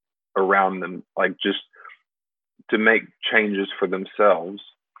better around them, like just to make changes for themselves,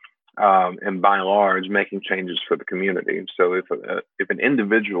 and by and large, making changes for the community. So if an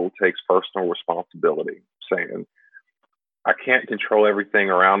individual takes personal responsibility, saying, I can't control everything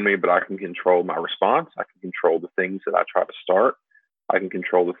around me, but I can control my response. I can control the things that I try to start. I can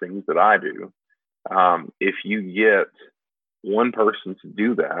control the things that I do. If you get one person to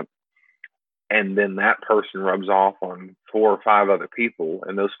do that, and then that person rubs off on 4 or 5 other people,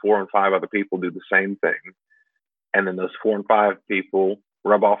 and those 4 and 5 other people do the same thing, and then those 4 and 5 people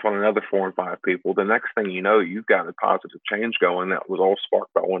rub off on another 4 and 5 people, the next thing you know, you've got a positive change going that was all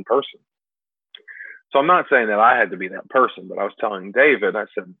sparked by one person. So I'm not saying that I had to be that person, but I was telling David, I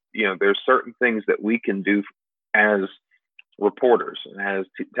said, there's certain things that we can do as reporters and as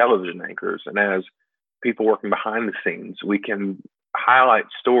television anchors and as people working behind the scenes. We can highlight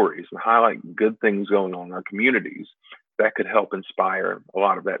stories and highlight good things going on in our communities that could help inspire a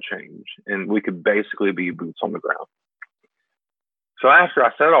lot of that change. And we could basically be boots on the ground. So after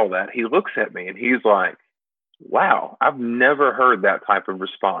I said all that, he looks at me and he's like, wow, I've never heard that type of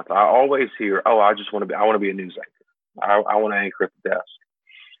response. I always hear, oh, I want to be a news anchor. I want to anchor at the desk.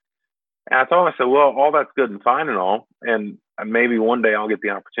 And I told him, I said, well, all that's good and fine and all. And maybe one day I'll get the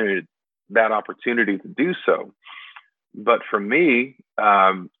opportunity to do so. But for me,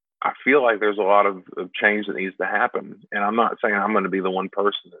 I feel like there's a lot of change that needs to happen. And I'm not saying I'm going to be the one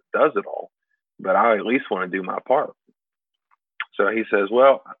person that does it all, but I at least want to do my part. So he says,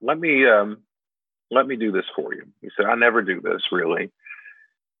 well, let me do this for you. He said, I never do this really.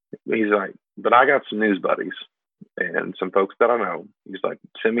 He's like, but I got some news buddies and some folks that I know. He's like,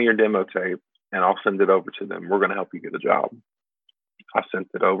 send me your demo tape and I'll send it over to them. We're going to help you get a job. I sent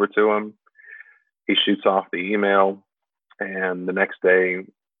it over to him. He shoots off the email. And the next day,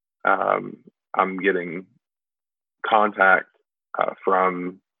 I'm getting contact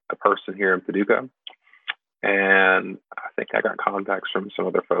from a person here in Paducah. And I think I got contacts from some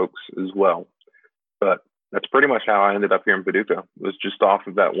other folks as well. But that's pretty much how I ended up here in Paducah. It was just off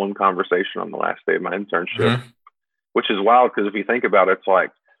of that one conversation on the last day of my internship, which is wild because if you think about it, it's like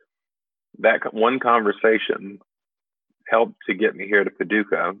that one conversation helped to get me here to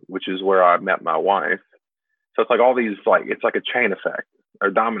Paducah, which is where I met my wife. So it's like all these, like, it's like a chain effect or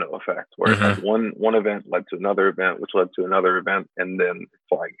domino effect where it's like one event led to another event, which led to another event. And then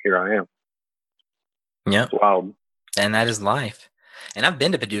it's like, here I am. Yeah. It's wild. And that is life. And I've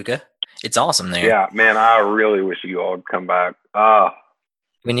been to Paducah. It's awesome there. Yeah, man, I really wish you all would come back.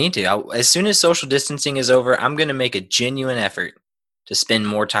 We need to. As soon as social distancing is over, I'm going to make a genuine effort to spend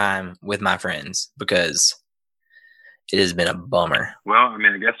more time with my friends because it has been a bummer. Well, I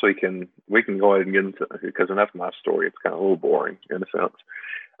mean, I guess we can go ahead and get into it because enough of my story. It's kind of a little boring in a sense.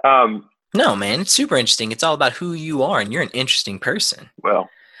 No, man, it's super interesting. It's all about who you are, and you're an interesting person. Well,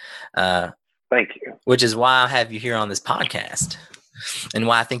 thank you. Which is why I have you here on this podcast, and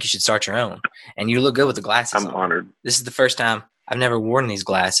why I think you should start your own. And you look good with the glasses on. I'm honored. This is the first time I've never worn these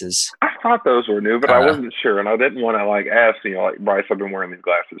glasses. I thought those were new, but I wasn't sure, and I didn't want to ask Bryce, I've been wearing these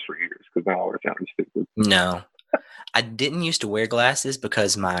glasses for years because now we're sounding stupid. No, I didn't used to wear glasses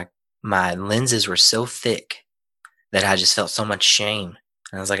because my lenses were so thick that I just felt so much shame.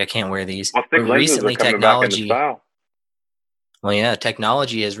 And I was like, I can't wear these. Well, thick lenses recently, are coming technology. Back into style. Well, yeah,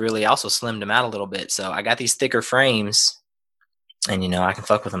 technology has really also slimmed them out a little bit. So I got these thicker frames, and I can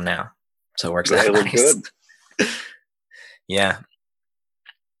fuck with them now. So it works out nice. They look good. Yeah.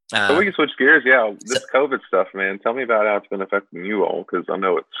 So we can switch gears. Yeah, this COVID stuff, man. Tell me about how it's been affecting you all, because I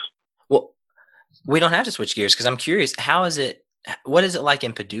know it's. Well, we don't have to switch gears because I'm curious. How is it? What is it like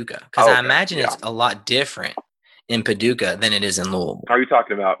in Paducah? Because I imagine it's a lot different in Paducah than it is in Louisville. Are you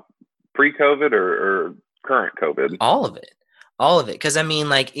talking about pre-COVID or current COVID? All of it. Because I mean,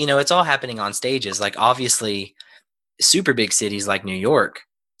 it's all happening on stages. Like, obviously, super big cities like New York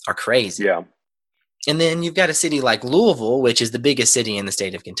are crazy. Yeah. And then you've got a city like Louisville, which is the biggest city in the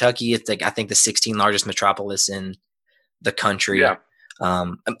state of Kentucky. It's I think the 16th largest metropolis in the country. Yeah. I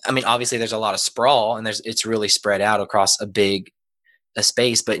mean, obviously there's a lot of sprawl, and it's really spread out across a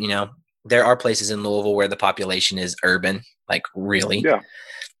space, but there are places in Louisville where the population is urban, like really. Yeah.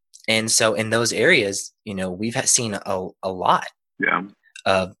 And so in those areas, we've seen a lot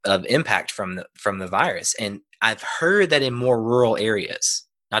of impact from the virus. And I've heard that in more rural areas,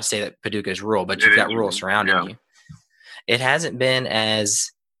 not to say that Paducah is rural, but you've got rural surrounding you. It hasn't been as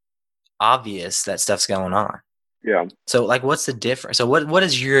obvious that stuff's going on. Yeah. So what's the difference? So what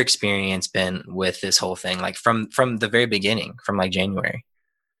has your experience been with this whole thing? Like from the very beginning, from January?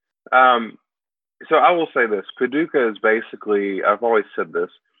 So I will say this: Paducah is basically, I've always said this,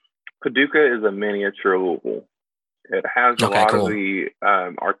 Paducah is a miniature Louisville. It has a lot of the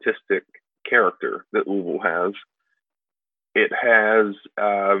artistic character that Louisville has. It has,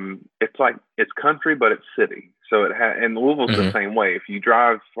 it's country, but it's city. So and Louisville's the same way. If you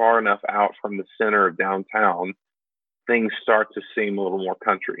drive far enough out from the center of downtown, things start to seem a little more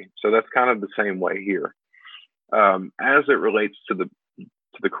country. So that's kind of the same way here. As it relates to the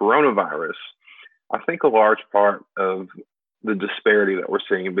coronavirus, I think a large part of the disparity that we're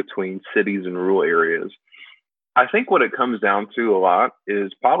seeing between cities and rural areas, I think what it comes down to a lot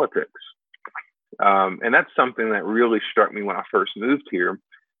is politics. And that's something that really struck me when I first moved here.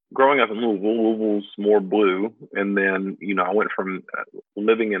 Growing up in Louisville's more blue. And then, I went from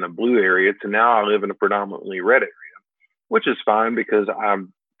living in a blue area to now I live in a predominantly red area, which is fine because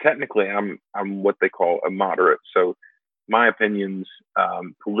I'm what they call a moderate. So my opinions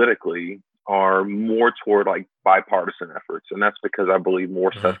politically are more toward bipartisan efforts. And that's because I believe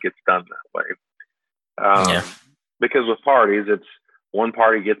more stuff gets done that way. Because with parties, it's one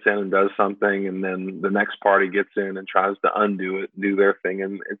party gets in and does something, and then the next party gets in and tries to undo it, do their thing.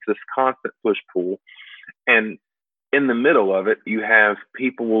 And it's this constant push-pull. And in the middle of it, you have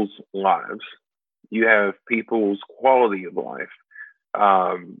people's lives. You have people's quality of life.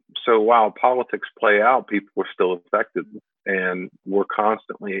 So while politics play out, people are still affected, and we're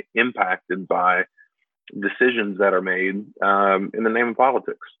constantly impacted by decisions that are made in the name of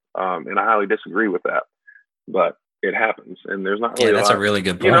politics. And I highly disagree with that. But it happens, and there's not really. Yeah, that's a really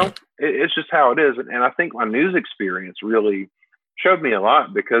good point. It's just how it is, and I think my news experience really showed me a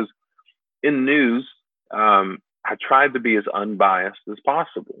lot because in news, I tried to be as unbiased as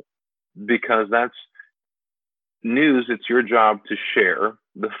possible because that's news. It's your job to share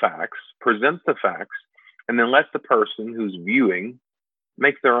the facts, present the facts, and then let the person who's viewing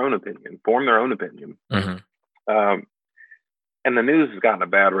make their own opinion, form their own opinion. And the news has gotten a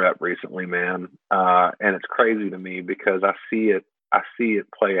bad rep recently, man. And it's crazy to me because I see it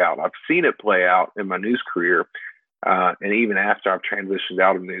play out. I've seen it play out in my news career. And even after I've transitioned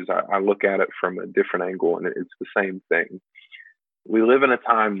out of news, I look at it from a different angle, and it's the same thing. We live in a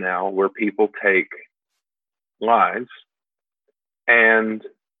time now where people take lies and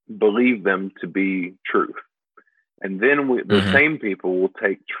believe them to be truth. And then the same people will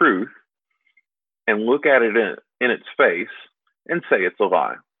take truth and look at it in its face and say it's a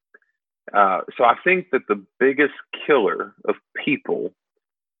lie. So I think that the biggest killer of people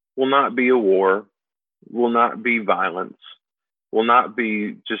will not be a war, will not be violence, will not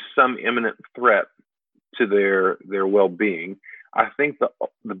be just some imminent threat to their well-being. I think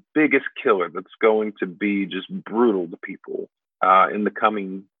the biggest killer that's going to be just brutal to people in the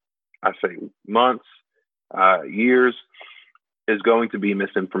coming, I say, months, years, is going to be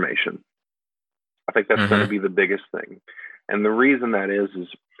misinformation. I think that's going to be the biggest thing. And the reason that is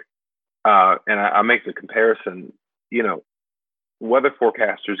And I make the comparison, weather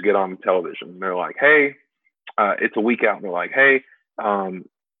forecasters get on television. They're like, hey, it's a week out. And they're like, hey,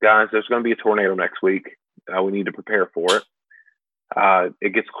 guys, there's going to be a tornado next week. We need to prepare for it.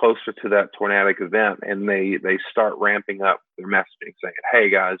 It gets closer to that tornadic event, and they start ramping up their messaging, saying, hey,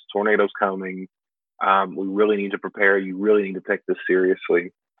 guys, tornado's coming. We really need to prepare. You really need to take this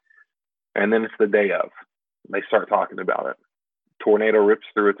seriously. And then it's the day of. They start talking about it. Tornado rips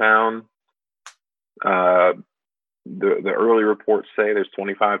through a town. The early reports say there's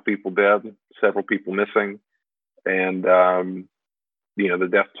 25 people dead, several people missing, and the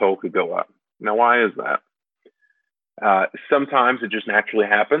death toll could go up. Now, why is that? Sometimes it just naturally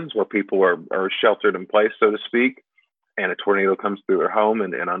happens where people are sheltered in place, so to speak, and a tornado comes through their home,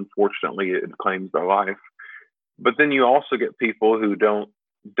 and unfortunately it claims their life. But then you also get people who don't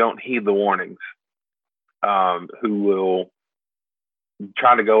heed the warnings, who will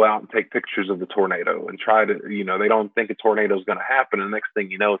try to go out and take pictures of the tornado and try to, they don't think a tornado is going to happen. And the next thing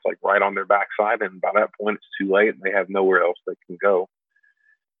you know, it's like right on their backside. And by that point, it's too late and they have nowhere else they can go.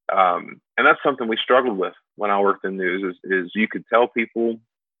 And that's something we struggled with when I worked in news is you could tell people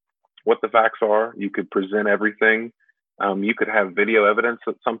what the facts are. You could present everything. You could have video evidence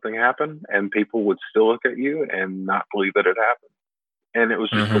that something happened and people would still look at you and not believe that it happened. And it was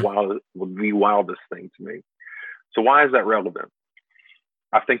just the wildest thing to me. So why is that relevant?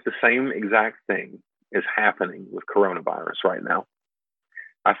 I think the same exact thing is happening with coronavirus right now.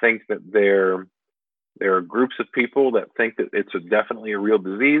 I think that there are groups of people that think that it's definitely a real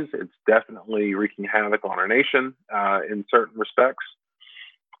disease. It's definitely wreaking havoc on our nation in certain respects.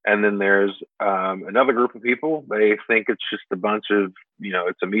 And then there's another group of people, they think it's just a bunch of,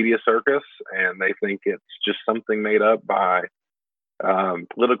 it's a media circus, and they think it's just something made up by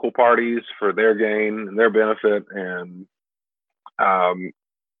political parties for their gain and their benefit. And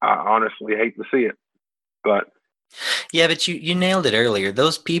I honestly hate to see it, but yeah, but you nailed it earlier.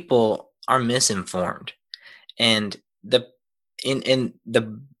 Those people are misinformed, and the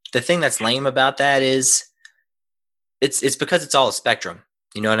thing that's lame about that is it's because it's all a spectrum.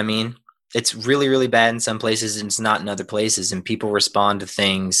 You know what I mean? It's really, really bad in some places and it's not in other places, and people respond to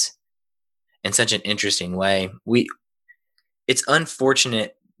things in such an interesting way. It's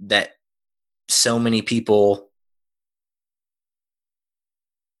unfortunate that so many people.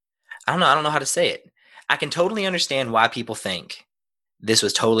 I don't know how to say it. I can totally understand why people think this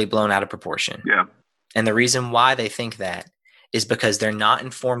was totally blown out of proportion. Yeah. And the reason why they think that is because they're not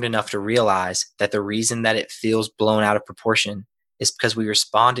informed enough to realize that the reason that it feels blown out of proportion is because we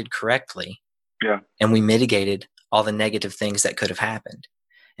responded correctly. Yeah. And we mitigated all the negative things that could have happened.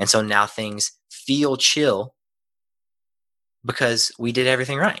 And so now things feel chill because we did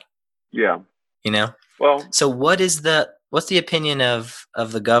everything right. Yeah. Well, so what's the opinion of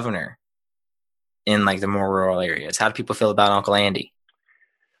the governor in like the more rural areas? How do people feel about Uncle Andy?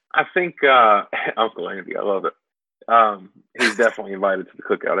 I think Uncle Andy, I love it. He's definitely invited to the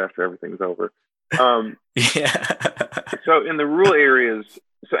cookout after everything's over. Yeah. So in the rural areas,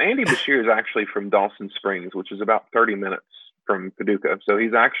 so Andy Beshear is actually from Dawson Springs, which is about 30 minutes from Paducah. So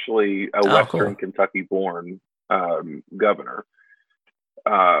he's actually a Western Kentucky-born governor.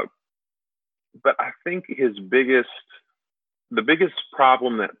 But I think the biggest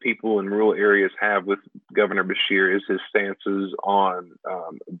problem that people in rural areas have with Governor Beshear is his stances on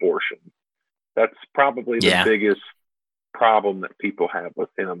abortion. That's probably the biggest problem that people have with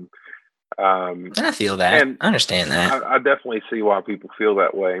him. I feel that. And I understand that. I definitely see why people feel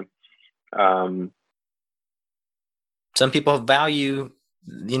that way. Some people value,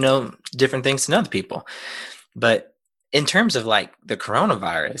 different things than other people. But in terms of like the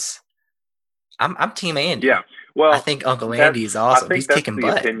coronavirus, I'm Team Andy. Yeah. Well, I think Uncle Andy is awesome. I think he's kicking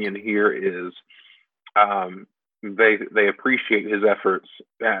butt. The opinion here is they appreciate his efforts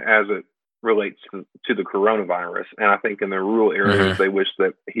as it relates to the coronavirus. And I think in the rural areas, they wish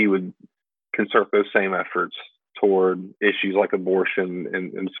that he would conserve those same efforts toward issues like abortion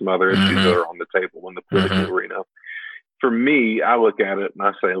and some other issues that are on the table in the political arena. For me, I look at it and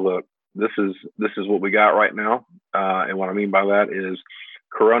I say, look, this is what we got right now. And what I mean by that is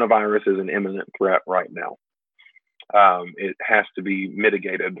coronavirus is an imminent threat right now. It has to be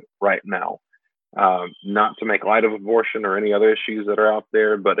mitigated right now. Not to make light of abortion or any other issues that are out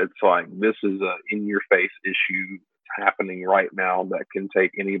there, but it's like this is a in-your-face issue happening right now that can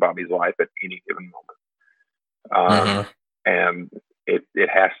take anybody's life at any given moment. And it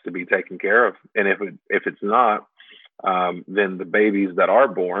has to be taken care of. And if it's not, then the babies that are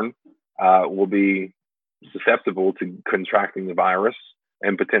born will be susceptible to contracting the virus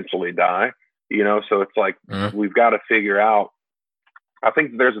and potentially die. So it's like we've got to figure out I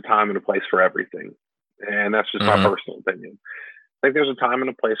think there's a time and a place for everything. And that's just my personal opinion. I think there's a time and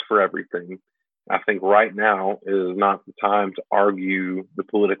a place for everything. I think right now is not the time to argue the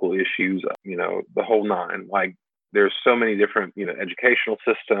political issues, the whole nine. Like, there's so many different, educational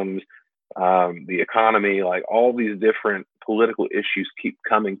systems, the economy, like all these different political issues keep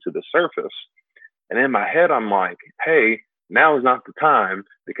coming to the surface. And in my head, I'm like, hey, now is not the time,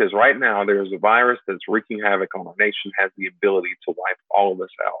 because right now there's a virus that's wreaking havoc on our nation, has the ability to wipe all of us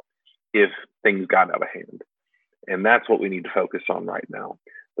out if things got out of hand. And that's what we need to focus on right now.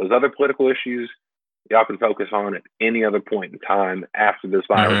 Those other political issues, y'all can focus on at any other point in time after this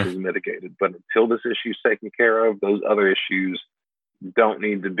virus is mitigated. But until this issue is taken care of, those other issues don't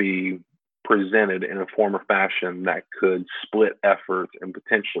need to be presented in a form or fashion that could split efforts and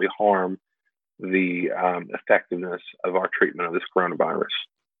potentially harm the effectiveness of our treatment of this coronavirus.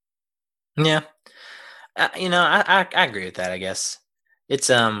 Yeah. I agree with that, I guess. It's,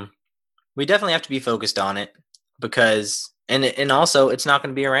 we definitely have to be focused on it, because, and also it's not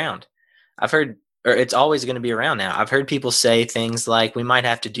going to be around. I've heard, or it's always going to be around now. I've heard people say things like, we might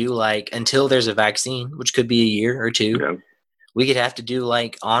have to do like, until there's a vaccine, which could be a year or two, we could have to do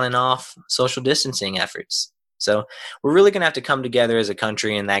like on and off social distancing efforts. So we're really going to have to come together as a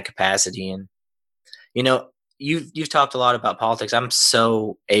country in that capacity. And, you've talked a lot about politics. I'm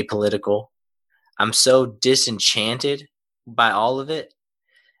so apolitical. I'm so disenchanted by all of it.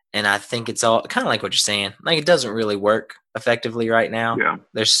 And I think it's all kind of like what you're saying. Like, it doesn't really work effectively right now. Yeah.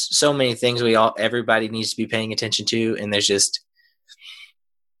 There's so many things everybody needs to be paying attention to. And there's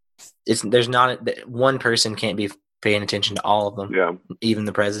not one person can't be paying attention to all of them. Yeah. Even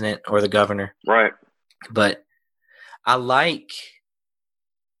the president or the governor. Right. But I like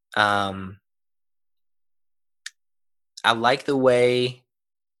the way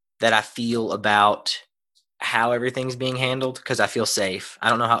that I feel about how everything's being handled, because I feel safe. I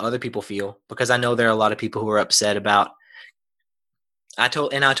don't know how other people feel, because I know there are a lot of people who are upset about. I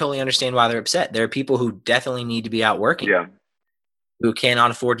totally understand why they're upset. There are people who definitely need to be out working. Yeah. Who cannot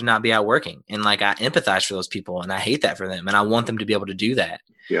afford to not be out working, and like, I empathize for those people, and I hate that for them, and I want them to be able to do that.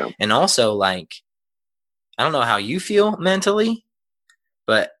 Yeah. And also, like, I don't know how you feel mentally,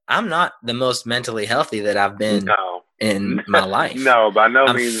 but I'm not the most mentally healthy that I've been in my life. No, by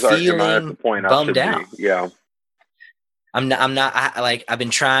no means am I at the point I should out. be. Yeah. I'm not, I've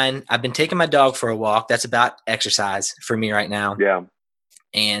been taking my dog for a walk. That's about exercise for me right now. Yeah.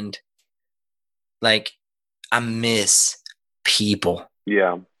 And like, I miss people.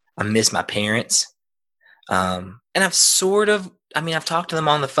 Yeah. I miss my parents. And I've talked to them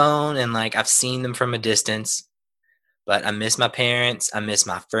on the phone, and like, I've seen them from a distance, but I miss my parents. I miss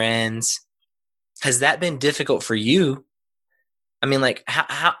my friends. Has that been difficult for you? I mean, like,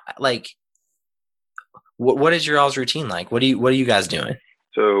 how like, what is your all's routine like? What are you guys doing?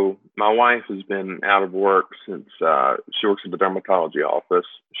 So my wife has been out of work since she works at the dermatology office.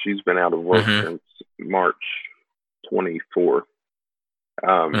 She's been out of work since March 24th.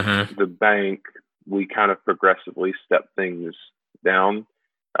 The bank, we kind of progressively stepped things down.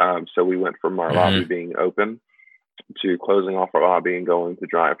 So we went from our lobby being open to closing off our lobby and going to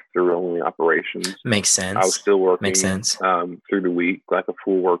drive-through only operations. Makes sense. I was still working Makes sense. Through the week, like a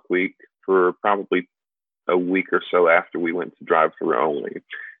full work week, for probably a week or so after we went to drive-through only.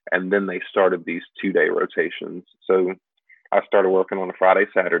 And then they started these 2-day rotations. So I started working on a Friday,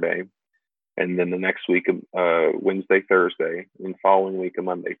 Saturday, and then the next week, Wednesday, Thursday, and the following week, a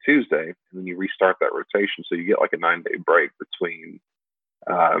Monday, Tuesday. And then you restart that rotation. So you get like a 9-day break between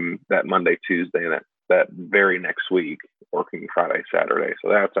that Monday, Tuesday, and that very next week, working Friday, Saturday. So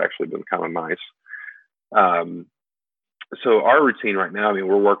that's actually been kind of nice. So our routine right now, I mean,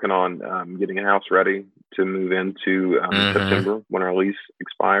 we're working on getting a house ready to move into September, when our lease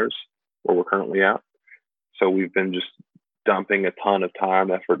expires, where we're currently at. So we've been just dumping a ton of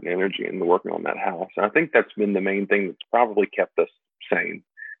time, effort, and energy into working on that house. And I think that's been the main thing that's probably kept us sane,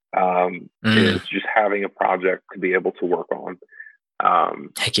 is just having a project to be able to work on.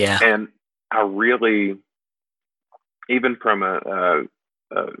 Heck yeah. And I really, even from a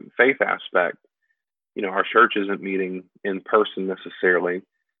faith aspect, our church isn't meeting in person necessarily,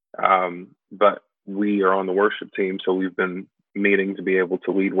 but we are on the worship team. So we've been meeting to be able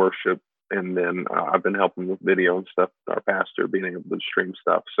to lead worship. And then I've been helping with video and stuff with our pastor, being able to stream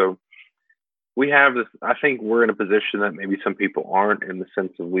stuff. So we have this, I think we're in a position that maybe some people aren't, in the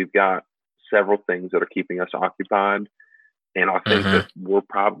sense of we've got several things that are keeping us occupied. And I think that we're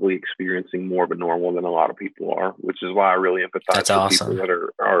probably experiencing more of a normal than a lot of people are, which is why I really empathize with people that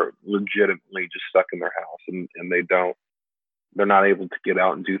are legitimately just stuck in their house and they're not able to get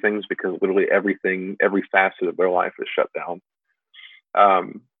out and do things, because literally every facet of their life is shut down.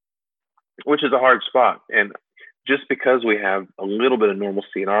 um, which is a hard spot. And just because we have a little bit of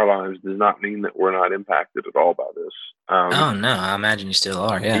normalcy in our lives does not mean that we're not impacted at all by this. Oh no, I imagine you still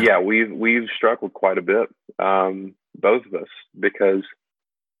are. Yeah. Yeah, we've struggled quite a bit, both of us, because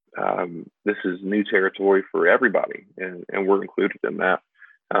this is new territory for everybody, and we're included in that.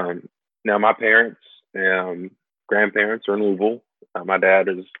 Now, my parents and grandparents are in Louisville. My dad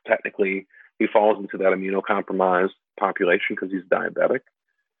is technically, he falls into that immunocompromised population because he's diabetic.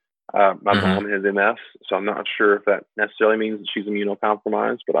 My mom has MS, so I'm not sure if that necessarily means that she's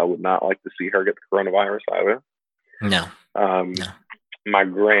immunocompromised, but I would not like to see her get the coronavirus either. No. No. My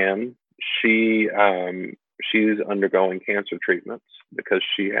gran, she's undergoing cancer treatments because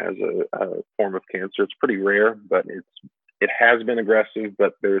she has a form of cancer. It's pretty rare, but it has been aggressive,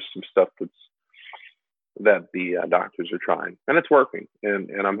 but there's some stuff that the doctors are trying, and it's working,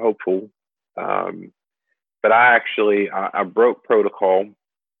 and I'm hopeful. But I broke protocol.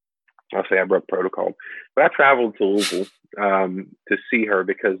 I'll say I broke protocol, but I traveled to Louisville to see her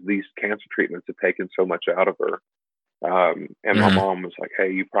because these cancer treatments have taken so much out of her. And my mom was like,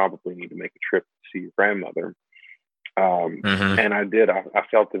 "Hey, you probably need to make a trip to see your grandmother." And I did. I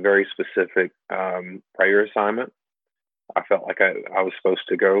felt a very specific prayer assignment. I felt like I was supposed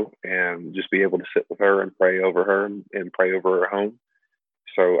to go and just be able to sit with her and pray over her and pray over her home.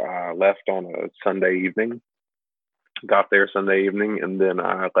 So I left on a Sunday evening, got there Sunday evening, and then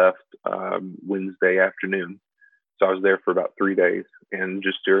I left Wednesday afternoon. So I was there for about 3 days. And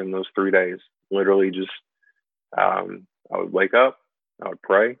just during those 3 days, literally just I would wake up, I would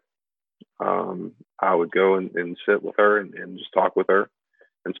pray, I would go and sit with her and just talk with her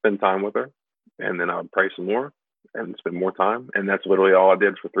and spend time with her. And then I would pray some more and spend more time. And that's literally all I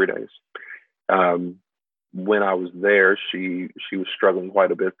did for 3 days. When I was there, she was struggling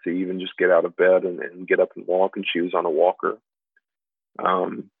quite a bit to even just get out of bed and get up and walk, and she was on a walker.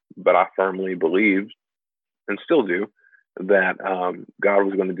 But I firmly believed, and still do, that God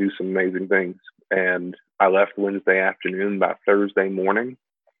was going to do some amazing things. And I left Wednesday afternoon. By Thursday morning,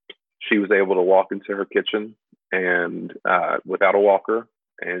 she was able to walk into her kitchen and without a walker,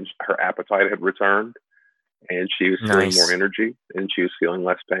 and her appetite had returned, and she was feeling more energy, and she was feeling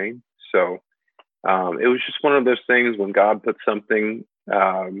less pain. So it was just one of those things when God puts something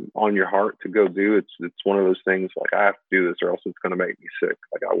on your heart to go do. It's one of those things like, I have to do this or else it's going to make me sick.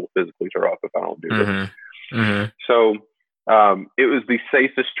 Like, I will physically throw up if I don't do this. So it was the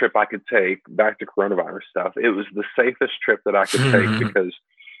safest trip I could take. Back to coronavirus stuff. It was the safest trip that I could take because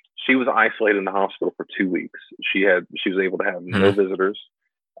she was isolated in the hospital for 2 weeks. She was able to have no visitors.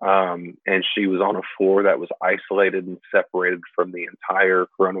 And she was on a floor that was isolated and separated from the entire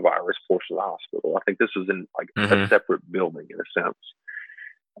coronavirus portion of the hospital. I think this was in like a separate building in a sense.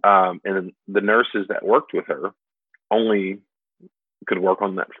 And the nurses that worked with her only could work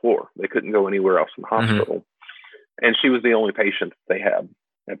on that floor. They couldn't go anywhere else in the hospital. And she was the only patient they had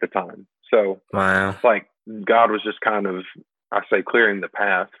at the time. So like God was just kind of, I say, clearing the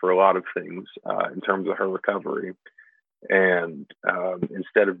path for a lot of things in terms of her recovery. And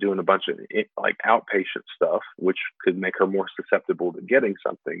instead of doing a bunch of like outpatient stuff, which could make her more susceptible to getting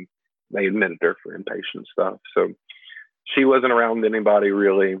something, they admitted her for inpatient stuff. So she wasn't around anybody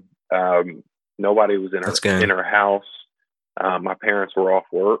really. Nobody was in her house. My parents were off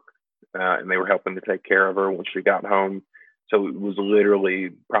work, and they were helping to take care of her when she got home. So it was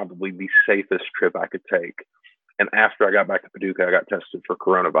literally probably the safest trip I could take. And after I got back to Paducah, I got tested for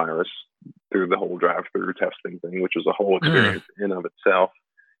coronavirus through the whole drive-through testing thing, which was a whole experience in of itself,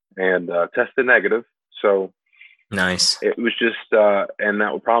 and tested negative. So nice. It was just, and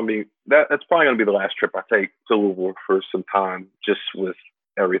that would probably that's probably going to be the last trip I take to Louisville for some time, just with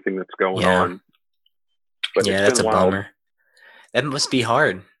everything that's going on. But yeah, that's a bummer. That must be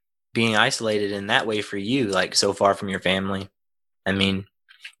hard, being isolated in that way for you, like so far from your family. I mean,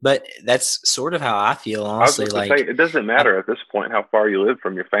 but that's sort of how I feel, honestly. I was like, it doesn't matter at this point how far you live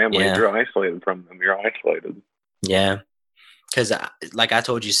from your family. If you're isolated from them, you're isolated. Yeah, because like I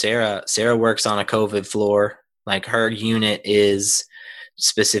told you, Sarah works on a COVID floor. Like, her unit is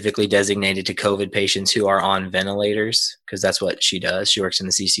specifically designated to COVID patients who are on ventilators, because that's what she does. She works in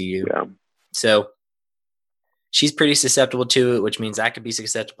the CCU. Yeah. So she's pretty susceptible to it, which means I could be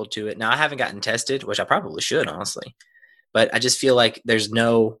susceptible to it. Now, I haven't gotten tested, which I probably should, honestly. But I just feel like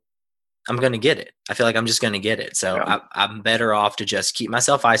I'm going to get it. I feel like I'm just going to get it. So I'm better off to just keep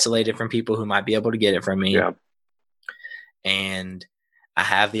myself isolated from people who might be able to get it from me. Yeah. And I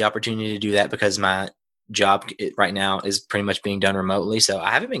have the opportunity to do that because my job right now is pretty much being done remotely. So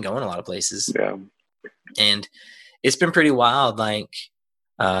I haven't been going a lot of places. Yeah. And it's been pretty wild. Like,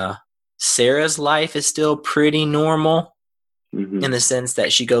 Sarah's life is still pretty normal. Mm-hmm. in the sense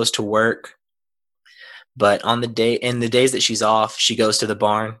that she goes to work, but in the days that she's off, she goes to the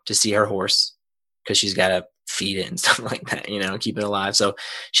barn to see her horse because she's got to feed it and stuff like that, keep it alive. So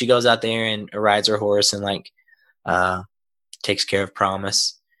she goes out there and rides her horse and takes care of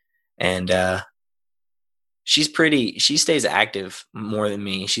Promise. And she stays active more than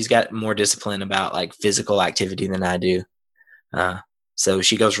me. She's got more discipline about like physical activity than I do. So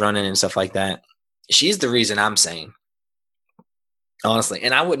she goes running and stuff like that. She's the reason I'm sane, honestly.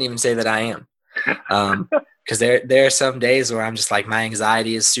 And I wouldn't even say that I am. Because there are some days where I'm just like, my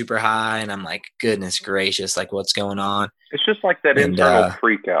anxiety is super high and I'm like, goodness gracious, like what's going on? It's just like that internal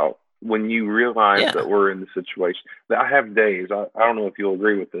freak out when you realize that we're in the situation. I have days, I don't know if you'll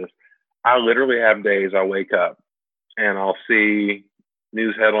agree with this. I literally have days I wake up and I'll see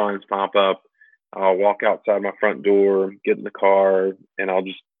news headlines pop up. I'll walk outside my front door, get in the car, and I'll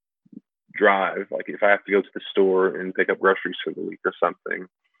just drive. Like if I have to go to the store and pick up groceries for the week or something.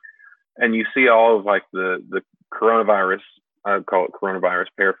 And you see all of like the coronavirus, I would call it coronavirus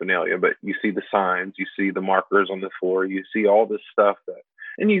paraphernalia, but you see the signs, you see the markers on the floor, you see all this stuff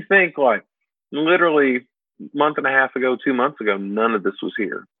and you think like literally a month and a half ago, 2 months ago, none of this was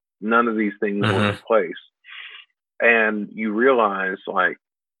here. None of these things were in place. And you realize like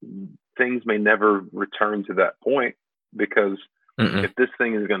things may never return to that point because if this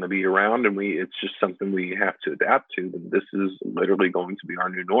thing is going to be around and it's just something we have to adapt to, then this is literally going to be our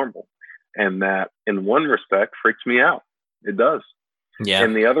new normal. And that in one respect freaks me out. It does. Yeah.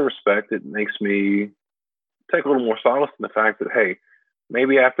 In the other respect, it makes me take a little more solace in the fact that, hey,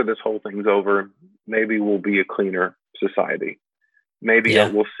 maybe after this whole thing's over, maybe we'll be a cleaner society. Maybe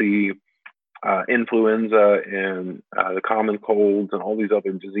we'll see influenza and the common colds and all these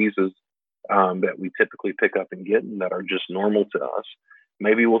other diseases that we typically pick up and get and that are just normal to us.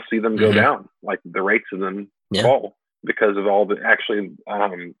 Maybe we'll see them go down, like the rates of them fall because of all the actually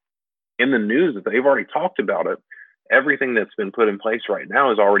in the news that they've already talked about it. Everything that's been put in place right now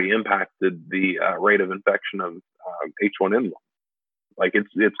has already impacted the rate of infection of H1N1. Like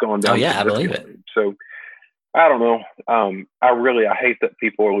it's gone down. Oh yeah, I believe it. So I don't know. I hate that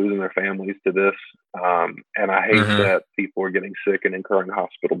people are losing their families to this. And I hate that people are getting sick and incurring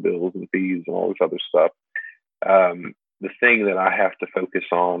hospital bills and fees and all this other stuff. The thing that I have to focus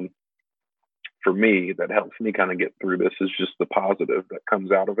on for me that helps me kind of get through this is just the positive that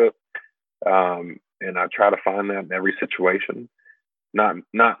comes out of it. And I try to find that in every situation, not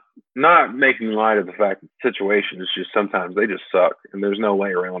making light of the fact that situations just sometimes they just suck and there's no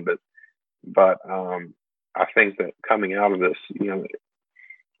way around it. But, I think that coming out of this,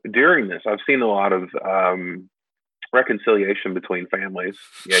 during this, I've seen a lot of reconciliation between families.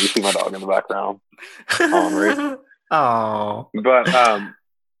 Yeah, you see my dog in the background. Oh, but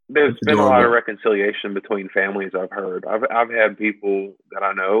there's been a lot of reconciliation between families. I've heard. I've had people that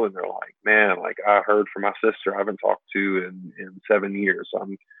I know, and they're like, "Man, like I heard from my sister I haven't talked to in 7 years.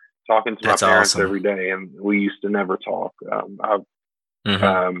 I'm talking to my parents every day, and we used to never talk."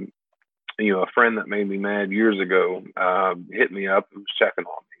 A friend that made me mad years ago hit me up and was checking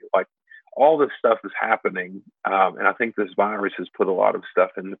on me. Like all this stuff is happening. And I think this virus has put a lot of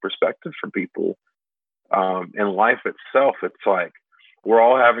stuff into perspective for people. In life itself, it's like we're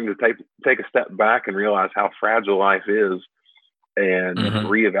all having to take a step back and realize how fragile life is and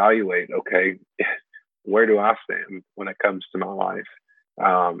reevaluate, okay, where do I stand when it comes to my life?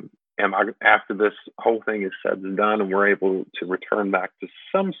 Am I, after this whole thing is said and done and we're able to return back to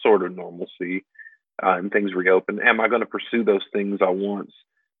some sort of normalcy and things reopen, am I going to pursue those things I once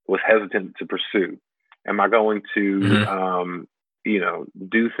was hesitant to pursue? Am I going to,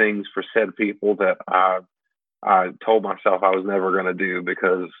 do things for said people that I told myself I was never going to do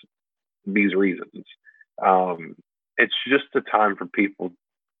because these reasons? It's just a time for people.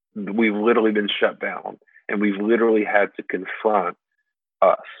 We've literally been shut down and we've literally had to confront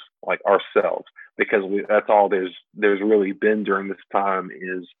us, like ourselves, because that's all there's really been during this time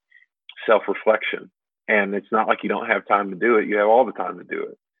is self-reflection. And it's not like you don't have time to do it. You have all the time to do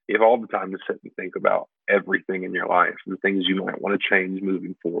it. You have all the time to sit and think about everything in your life and things you might want to change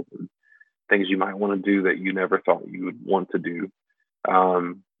moving forward, things you might want to do that you never thought you would want to do.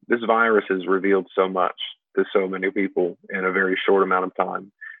 This virus has revealed so much to so many people in a very short amount of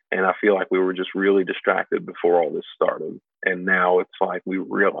time. And I feel like we were just really distracted before all this started. And now it's like we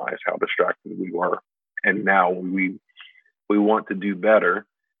realize how distracted we were. And now we want to do better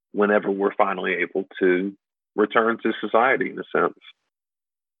whenever we're finally able to return to society in a sense.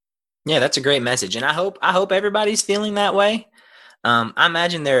 Yeah, that's a great message. And I hope everybody's feeling that way. I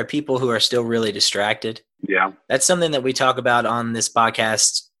imagine there are people who are still really distracted. Yeah. That's something that we talk about on this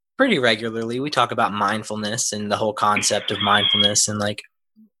podcast pretty regularly. We talk about mindfulness and the whole concept of mindfulness. And like,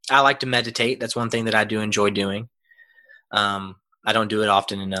 I like to meditate. That's one thing that I do enjoy doing. I don't do it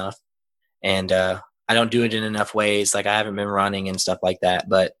often enough. And I don't do it in enough ways. Like I haven't been running and stuff like that.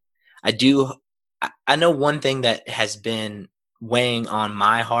 But I do. I know one thing that has been weighing on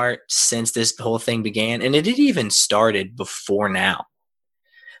my heart since this whole thing began, and it had even started before now.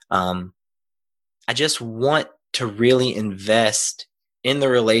 I just want to really invest in the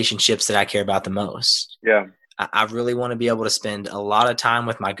relationships that I care about the most. Yeah. I really want to be able to spend a lot of time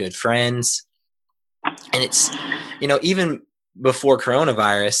with my good friends. And it's, even before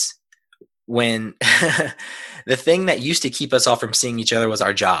coronavirus, when the thing that used to keep us all from seeing each other was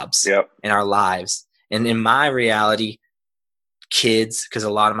our jobs and our lives. And in my reality, kids, because a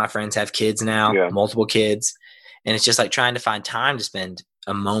lot of my friends have kids now, multiple kids. And it's just like trying to find time to spend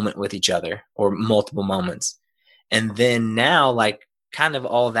a moment with each other or multiple moments. And then now, like, kind of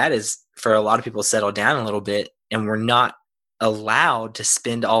all that is for a lot of people settled down a little bit, and we're not allowed to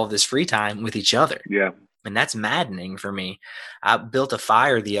spend all of this free time with each other. Yeah. And that's maddening for me. I built a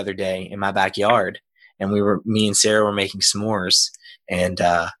fire the other day in my backyard, and me and Sarah were making s'mores. And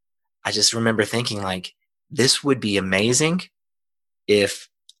I just remember thinking, like, this would be amazing if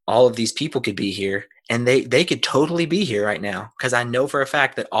all of these people could be here, and they could totally be here right now. Cause I know for a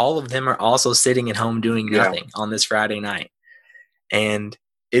fact that all of them are also sitting at home doing nothing on this Friday night. And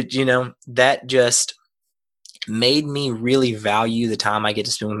it, that just made me really value the time I get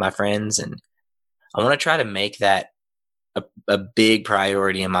to spend with my friends. And I want to try to make that a big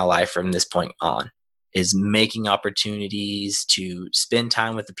priority in my life from this point on, is making opportunities to spend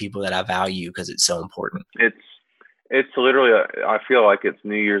time with the people that I value, because it's so important. It's literally, I feel like it's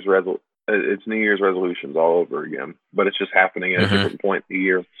New Year's resolutions all over again, but it's just happening at a different point in the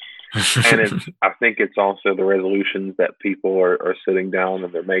year. And I think it's also the resolutions that people are sitting down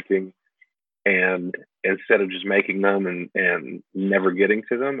and they're making, and instead of just making them and never getting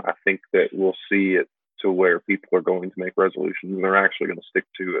to them, I think that we'll see it to where people are going to make resolutions and they're actually going to stick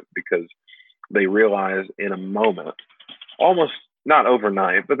to it, because they realize in a moment, almost not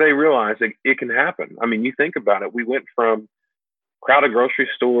overnight, but they realize it can happen. I mean, you think about it. We went from crowded grocery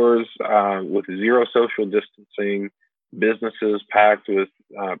stores with zero social distancing, businesses packed with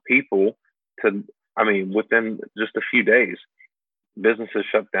people, to, within just a few days, businesses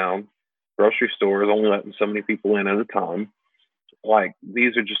shut down, grocery stores only letting so many people in at a time. Like,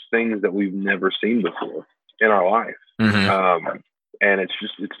 these are just things that we've never seen before in our life. And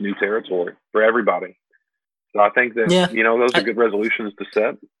it's new territory for everybody. So I think that, those are good resolutions to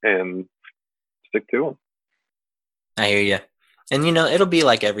set and stick to them. I hear you. And, it'll be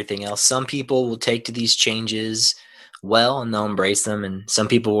like everything else. Some people will take to these changes well and they'll embrace them. And some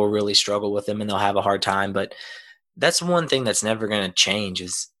people will really struggle with them and they'll have a hard time. But that's one thing that's never going to change,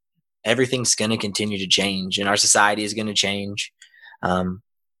 is everything's going to continue to change and our society is going to change.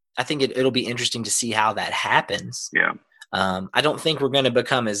 I think it'll be interesting to see how that happens. Yeah. I don't think we're going to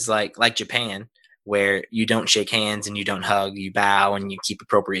become as like Japan, where you don't shake hands and you don't hug, you bow and you keep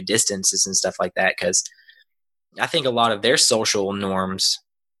appropriate distances and stuff like that. Because I think a lot of their social norms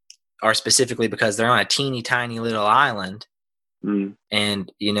are specifically because they're on a teeny tiny little island.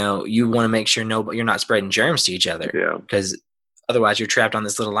 And, you want to make sure you're not spreading germs to each other. Yeah. Because otherwise you're trapped on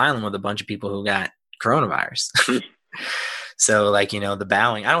this little island with a bunch of people who got coronavirus. So, like, the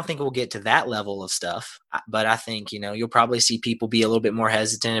bowing, I don't think we'll get to that level of stuff, but I think, you'll probably see people be a little bit more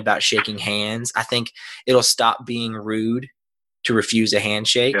hesitant about shaking hands. I think it'll stop being rude to refuse a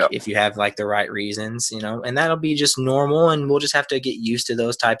handshake if you have like the right reasons, and that'll be just normal, and we'll just have to get used to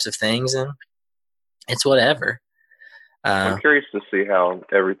those types of things, and it's whatever. I'm curious to see how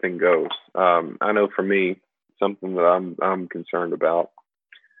everything goes. I know for me, something that I'm concerned about,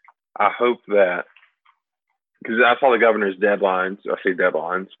 I hope that, because I saw the governor's deadlines. I say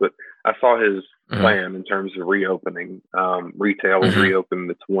deadlines, but I saw his plan in terms of reopening. Retail will reopen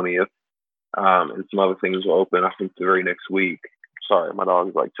the 20th, and some other things will open, I think, the very next week. Sorry, my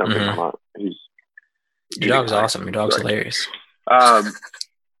dog's like jumping on my. Your dog's awesome. Your dog's hilarious.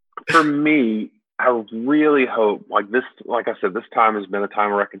 For me, I really hope, like I said, this time has been a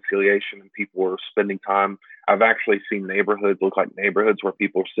time of reconciliation and people are spending time. I've actually seen neighborhoods look like neighborhoods where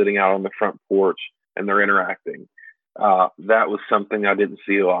people are sitting out on the front porch and they're interacting. That was something I didn't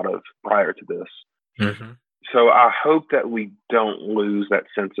see a lot of prior to this. So I hope that we don't lose that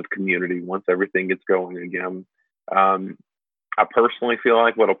sense of community once everything gets going again. I personally feel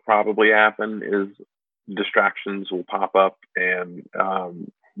like what'll probably happen is distractions will pop up, and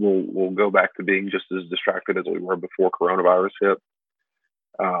we'll go back to being just as distracted as we were before coronavirus hit.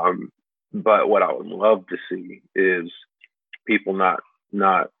 But what I would love to see is people not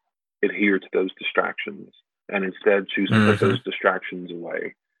adhere to those distractions and instead choose to put those distractions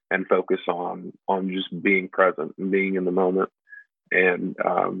away and focus on just being present and being in the moment, and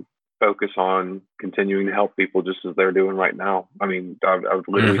focus on continuing to help people just as they're doing right now. I mean, I've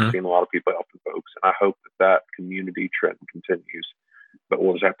literally seen a lot of people helping folks, and I hope that community trend continues. But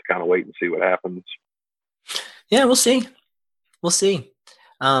we'll just have to kind of wait and see what happens. Yeah, we'll see. We'll see.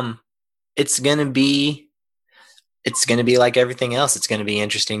 It's gonna be like everything else. It's gonna be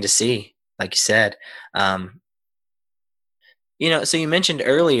interesting to see, like you said. So you mentioned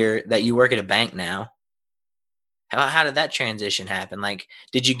earlier that you work at a bank now. How did that transition happen? Like,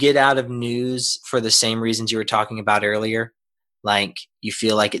 did you get out of news for the same reasons you were talking about earlier? Like, you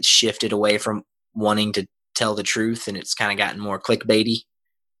feel like it's shifted away from wanting to tell the truth, and it's kind of gotten more clickbaity,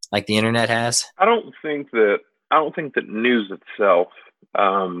 like the internet has? I don't think that news itself.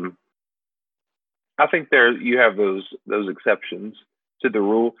 I think you have those exceptions to the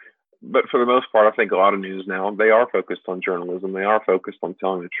rule, but for the most part, I think a lot of news now, they are focused on journalism. They are focused on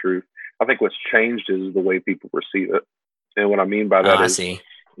telling the truth. I think what's changed is the way people perceive it, and what I mean by that is, see.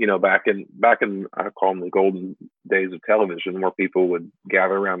 Back in I call them the golden days of television, where people would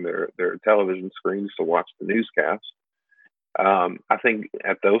gather around their television screens to watch the newscast. I think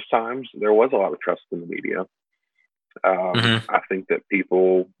at those times there was a lot of trust in the media. I think that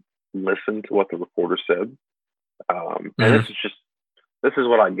people listened to what the reporter said, and this is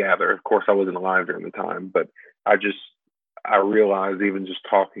what I gather. Of course, I wasn't alive during the time, but I realized, even just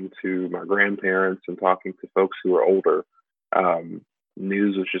talking to my grandparents and talking to folks who were older,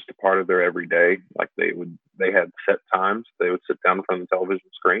 news was just a part of their everyday. Like they had set times. They would sit down in front of the television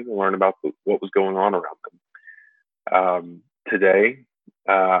screen and learn about what was going on around them. Today,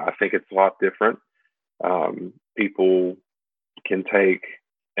 I think it's a lot different. People can take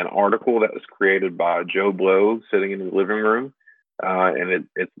an article that was created by Joe Blow sitting in his living room, and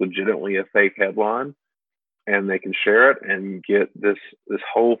it's legitimately a fake headline, and they can share it and get this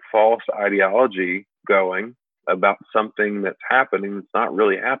whole false ideology going about something that's happening that's not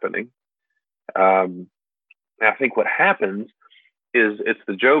really happening. I think what happens is it's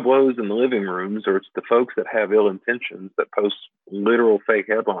the Joe Blows in the living rooms, or it's the folks that have ill intentions that post literal fake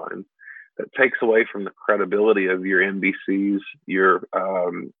headlines that takes away from the credibility of your NBCs, your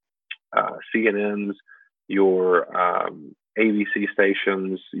CNNs, your ABC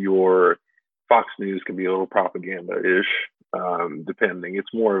stations, your Fox News can be a little propaganda-ish, depending.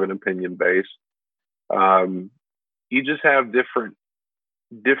 It's more of an opinion-based. You just have different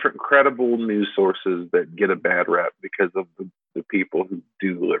credible news sources that get a bad rep because of the people who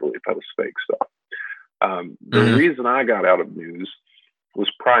do literally post fake stuff. The reason I got out of news was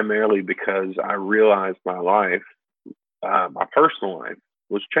primarily because I realized my life, my personal life,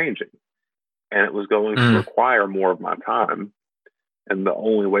 was changing, and it was going to require more of my time. And the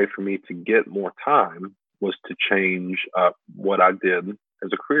only way for me to get more time was to change up what I did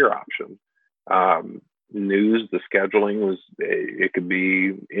as a career option. News, the scheduling was, it could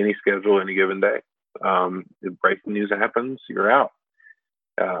be any schedule, any given day. If breaking news happens, you're out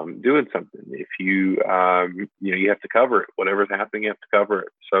doing something. If you have to cover it, whatever's happening, you have to cover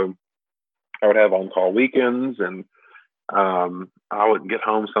it. So I would have on-call weekends, and I wouldn't get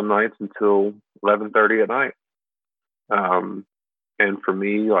home some nights until 11:30 at night. And for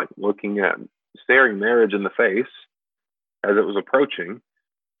me, like looking at staring marriage in the face as it was approaching,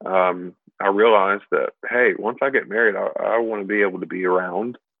 I realized that, hey, once I get married, I want to be able to be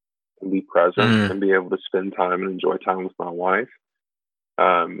around and be present and be able to spend time and enjoy time with my wife.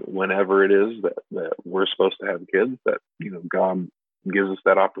 Whenever it is that we're supposed to have kids, that, God gives us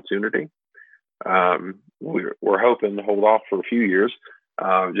that opportunity. We're hoping to hold off for a few years,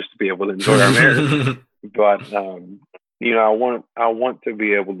 just to be able to enjoy our marriage. But, I want to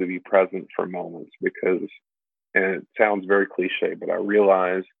be able to be present for moments because, and it sounds very cliche, but I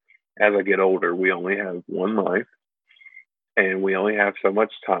realize as I get older, we only have one life and we only have so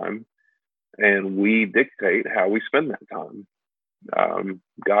much time, and we dictate how we spend that time.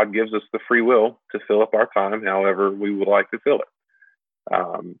 God gives us the free will to fill up our time however we would like to fill it.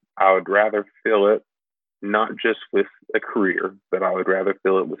 I would rather fill it not just with a career, but I would rather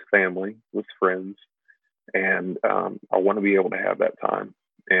fill it with family, with friends, and I want to be able to have that time.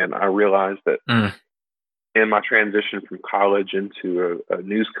 And I realized that in my transition from college into a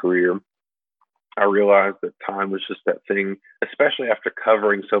news career, I realized that time was just that thing, especially after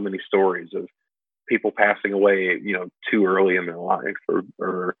covering so many stories of people passing away, too early in their life,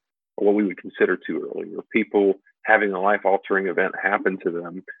 or what we would consider too early, or people having a life-altering event happen to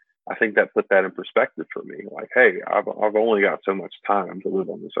them. I think that put that in perspective for me. Like, hey, I've only got so much time to live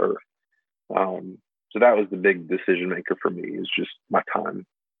on this earth. So that was the big decision maker for me, is just my time.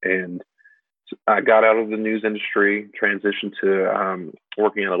 And I got out of the news industry, transitioned to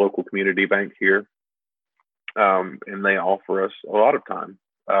working at a local community bank here. And they offer us a lot of time.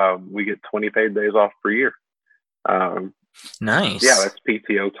 We get 20 paid days off per year. Nice. Yeah, that's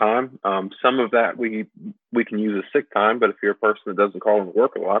PTO time. Some of that we can use as sick time, but if you're a person that doesn't call and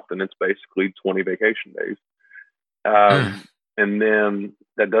work a lot, then it's basically 20 vacation days. And then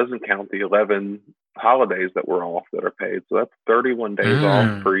that doesn't count the 11 holidays that we're off that are paid. So that's 31 days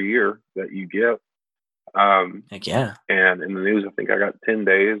off per year that you get. Heck yeah. And in the news, I think I got 10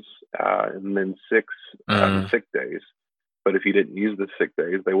 days and then 6 sick days. But if you didn't use the sick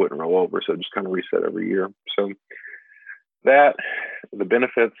days, they wouldn't roll over. So it just kind of reset every year. So that, the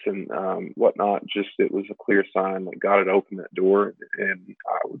benefits and whatnot, just it was a clear sign that God had opened that door. And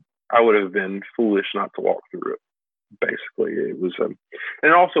I would have been foolish not to walk through it. Basically, it was, and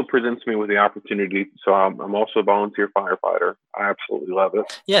it also presents me with the opportunity. So I'm also a volunteer firefighter. I absolutely love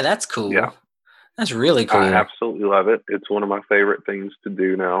it. Yeah, that's cool. Yeah. That's really cool. I absolutely love it. It's one of my favorite things to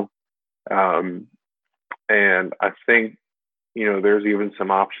do now. And I think, there's even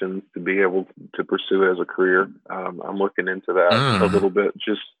some options to be able to pursue it as a career. I'm looking into that a little bit.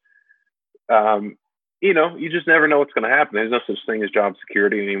 Just, you just never know what's going to happen. There's no such thing as job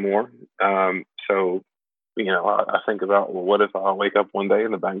security anymore. So, I think about, well, what if I wake up one day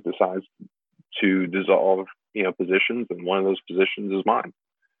and the bank decides to dissolve, positions, and one of those positions is mine.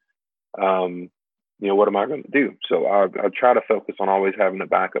 What am I going to do? So I try to focus on always having a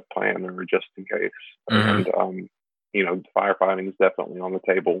backup plan or just in case. And, firefighting is definitely on the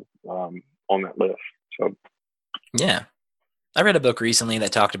table on that list. So, yeah. I read a book recently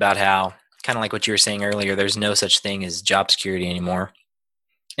that talked about how, kind of like what you were saying earlier, there's no such thing as job security anymore.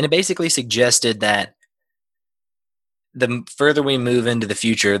 And it basically suggested that the further we move into the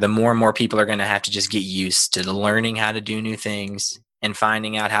future, the more and more people are going to have to just get used to learning how to do new things and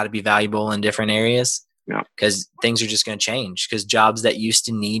finding out how to be valuable in different areas. Yeah. Because things are just going to change, because jobs that used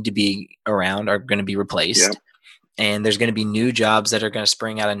to need to be around are going to be replaced. Yep. And there's going to be new jobs that are going to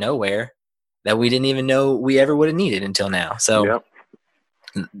spring out of nowhere that we didn't even know we ever would have needed until now. So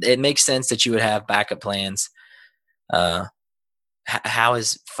it makes sense that you would have backup plans. How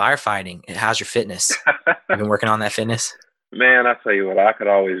is firefighting? How's your fitness? You've been working on that fitness? Man, I tell you what, I could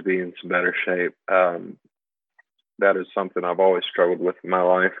always be in some better shape. That is something I've always struggled with in my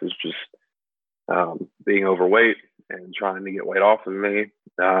life, is just being overweight and trying to get weight off of me.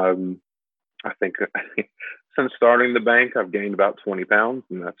 I think since starting the bank, I've gained about 20 pounds,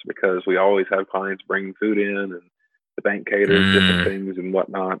 and that's because we always have clients bringing food in, and the bank caters different things and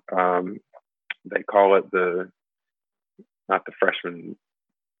whatnot. They call it not the freshman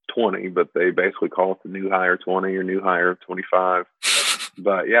 20, but they basically call it the new hire 20 or new hire 25.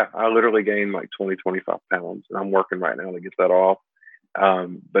 But yeah, I literally gained like 20, 25 pounds, and I'm working right now to get that off.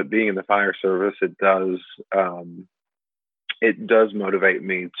 But being in the fire service, it does motivate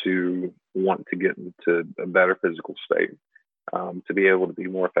me to want to get into a better physical state, to be able to be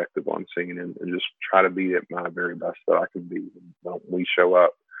more effective on scene and just try to be at my very best that I can be when we show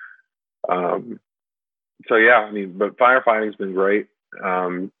up. So yeah, but firefighting's been great.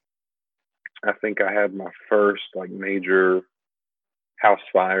 I think I had my first major house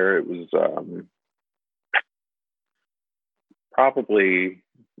fire. It was probably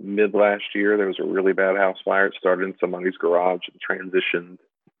mid last year. There was a really bad house fire. It started in somebody's garage and transitioned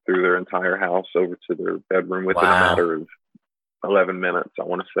through their entire house over to their bedroom within a matter of 11 minutes, I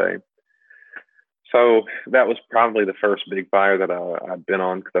want to say. So that was probably the first big fire that I've been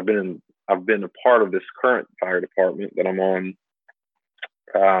on, because I've been a part of this current fire department that I'm on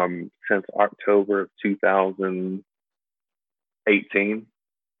since October of 2018.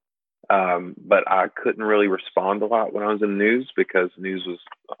 But I couldn't really respond a lot when I was in the news, because news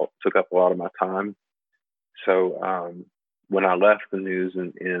took up a lot of my time. So when I left the news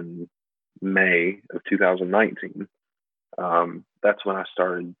in May of 2019, that's when I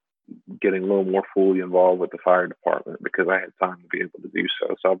started getting a little more fully involved with the fire department, because I had time to be able to do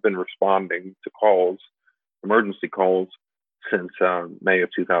so. So I've been responding to calls, emergency calls, since May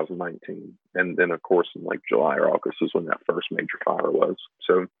of 2019. And then, of course, in July or August was when that first major fire was.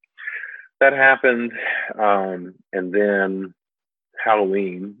 So that happened. And then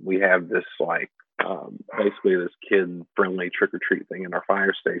Halloween, we have this basically this kid-friendly trick-or-treat thing in our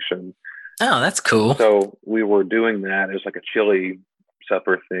fire station. Oh, that's cool. So we were doing that. It was like a chili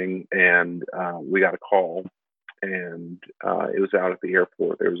supper thing, and we got a call, and it was out at the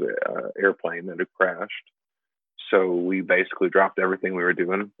airport. There was an airplane that had crashed. So we basically dropped everything we were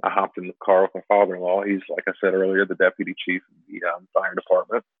doing. I hopped in the car with my father-in-law. He's, like I said earlier, the deputy chief of the fire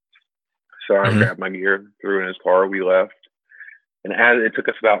department. So I grabbed my gear, threw it in his car. We left. And as it took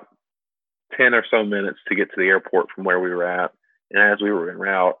us about 10 or so minutes to get to the airport from where we were at. And as we were en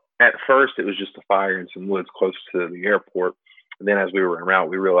route, at first it was just a fire in some woods close to the airport. And then as we were en route,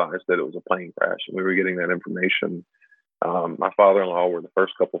 we realized that it was a plane crash, and we were getting that information. My father-in-law were the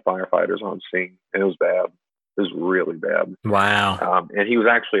first couple firefighters on scene. And it was bad. It was really bad. Wow. And he was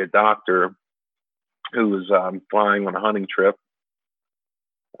actually a doctor who was flying on a hunting trip.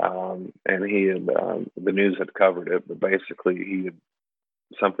 And he had, the news had covered it, but basically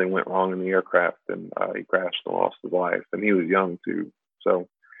something went wrong in the aircraft, and he crashed and lost his life. And he was young too. So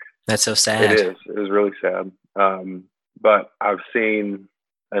that's so sad. It is. It is really sad. But I've seen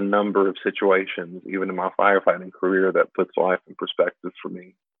a number of situations, even in my firefighting career, that puts life in perspective for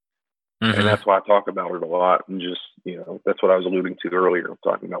me. Mm-hmm. And that's why I talk about it a lot. And just, that's what I was alluding to earlier,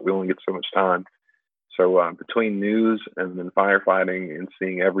 talking about we only get so much time. So between news and then firefighting and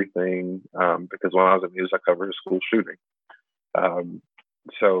seeing everything, because when I was in news, I covered a school shooting.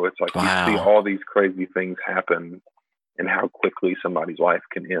 So it's like wow. You see all these crazy things happen and how quickly somebody's life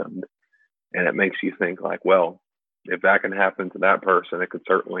can end. And it makes you think like, well, if that can happen to that person, it could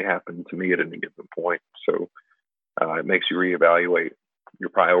certainly happen to me at any given point. So it makes you reevaluate your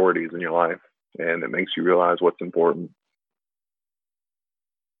priorities in your life, and it makes you realize what's important.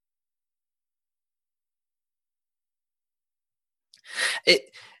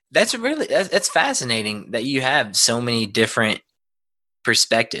 That's fascinating that you have so many different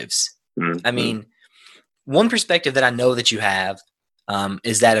perspectives. Mm-hmm. I mean, one perspective that I know that you have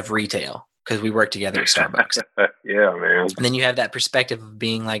is that of retail, because we work together at Starbucks. Yeah, man. And then you have that perspective of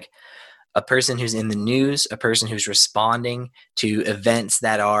being like a person who's in the news, a person who's responding to events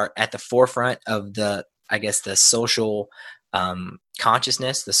that are at the forefront of the social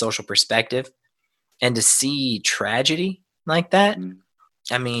consciousness, the social perspective, and to see tragedy like that. Mm-hmm.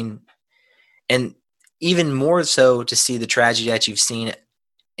 I mean, and even more so to see the tragedy that you've seen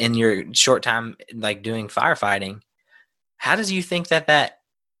in your short time, like doing firefighting. How does you think that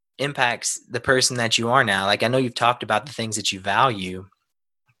impacts the person that you are now? Like, I know you've talked about the things that you value,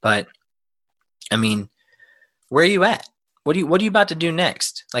 but I mean, where are you at? What are you about to do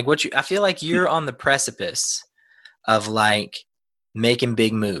next? Like I feel like you're on the precipice of like making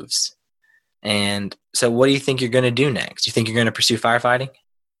big moves. And so what do you think you're going to do next? You think you're going to pursue firefighting?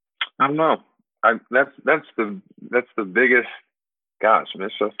 I don't know. That's the biggest, gosh,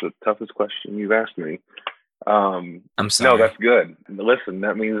 that's just the toughest question you've asked me. I'm sorry. No, that's good. Listen,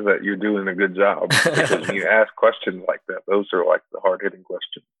 that means that you're doing a good job, because when you ask questions like that, those are like the hard hitting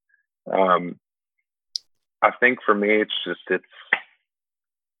questions. I think for me,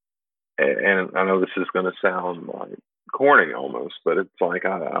 and I know this is going to sound like corny almost, but it's like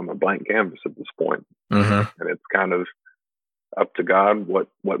I'm a blank canvas at this point. Mm-hmm. And it's kind of up to God what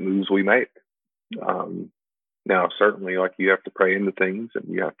moves we make. Now, certainly, like, you have to pray into things, and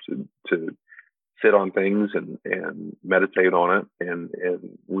you have to sit on things and meditate on it, and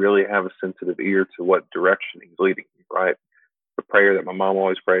really have a sensitive ear to what direction He's leading you, right? The prayer that my mom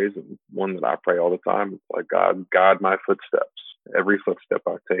always prays, and one that I pray all the time, it's like, God, guide my footsteps. Every footstep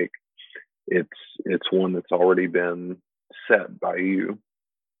I take, it's one that's already been set by you.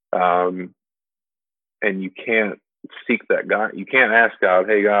 And you can't seek that God. You can't ask God,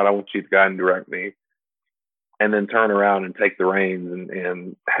 hey, God, I want you to guide and direct me, and then turn around and take the reins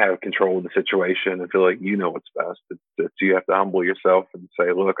and have control of the situation and feel like you know what's best. It's you have to humble yourself and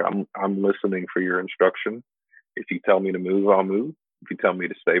say, look, I'm listening for your instruction. If you tell me to move, I'll move. If you tell me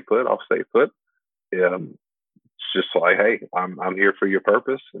to stay put, I'll stay put. It's just like, hey, I'm here for your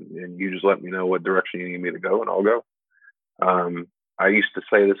purpose, and you just let me know what direction you need me to go, and I'll go. I used to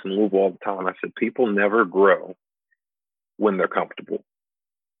say this in Louisville all the time. I said, people never grow when they're comfortable.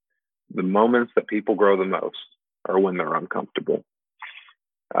 The moments that people grow the most are when they're uncomfortable.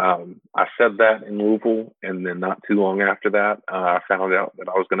 I said that in Louisville, and then not too long after that, I found out that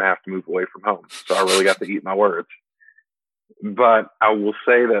I was going to have to move away from home. So I really got to eat my words. But I will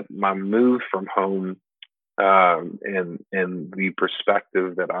say that my move from home and the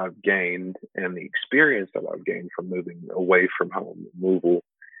perspective that I've gained and the experience that I've gained from moving away from home, Louisville,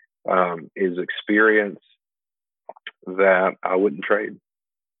 is experience that I wouldn't trade.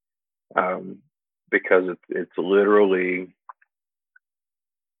 Because it's literally,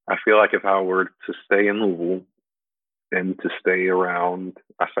 I feel like if I were to stay in Louisville and to stay around,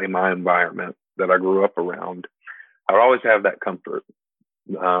 I say my environment that I grew up around, I would always have that comfort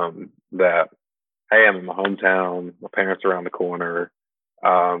that, hey, I'm in my hometown, my parents are around the corner,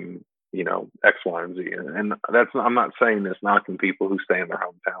 X, Y, and Z. And I'm not saying this knocking people who stay in their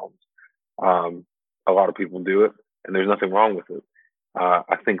hometowns. A lot of people do it, and there's nothing wrong with it.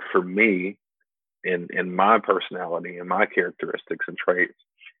 I think for me, in my personality and my characteristics and traits,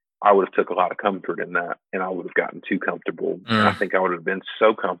 I would have took a lot of comfort in that, and I would have gotten too comfortable. And I think I would have been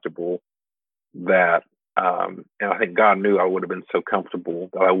so comfortable that, and I think God knew I would have been so comfortable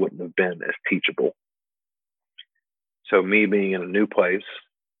that I wouldn't have been as teachable. So me being in a new place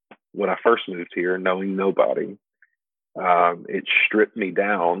when I first moved here, knowing nobody, it stripped me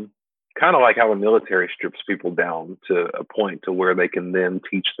down, kind of like how the military strips people down to a point to where they can then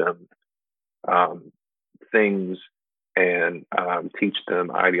teach them things and teach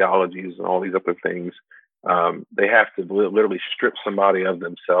them ideologies and all these other things. They have to literally strip somebody of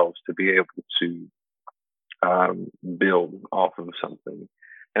themselves to be able to build off of something.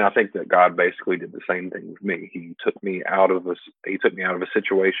 And I think that God basically did the same thing with me. He took me out of a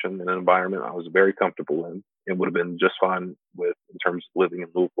situation and an environment I was very comfortable in and would have been just fine with in terms of living in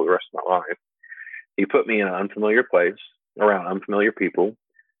Louisville the rest of my life. He put me in an unfamiliar place around unfamiliar people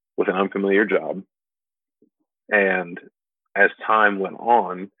with an unfamiliar job. And as time went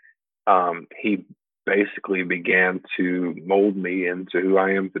on, he basically began to mold me into who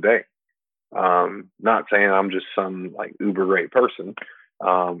I am today. Not saying I'm just some like uber great person.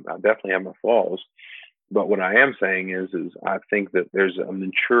 I definitely have my flaws, but what I am saying is I think that there's a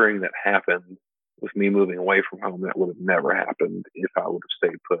maturing that happened with me moving away from home that would have never happened if I would have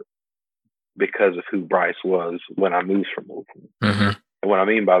stayed put because of who Bryce was when I moved from Louisville. Mm-hmm. And what I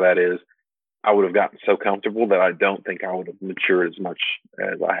mean by that is I would have gotten so comfortable that I don't think I would have matured as much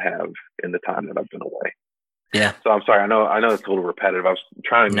as I have in the time that I've been away. Yeah. So I'm sorry. I know it's a little repetitive. I was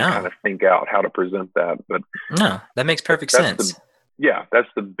trying to kind of think out how to present that, but no, that makes perfect sense. That's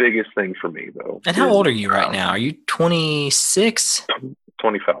the biggest thing for me, though. And how old are you right now? Are you 26?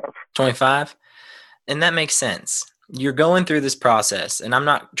 25. 25? And that makes sense. You're going through this process, and I'm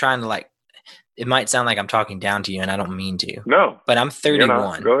not trying to it might sound like I'm talking down to you, and I don't mean to. No. But I'm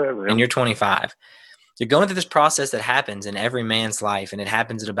 31, Go ahead, man. And you're 25. You're going through this process that happens in every man's life, and it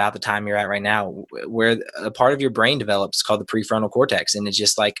happens at about the time you're at right now, where a part of your brain develops called the prefrontal cortex, and it's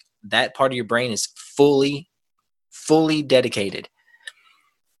just like that part of your brain is fully dedicated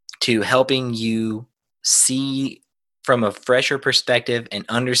to helping you see from a fresher perspective and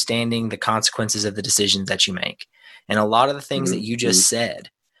understanding the consequences of the decisions that you make. And a lot of the things that you just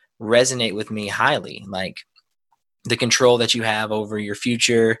said resonate with me highly, like the control that you have over your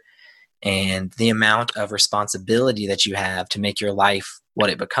future and the amount of responsibility that you have to make your life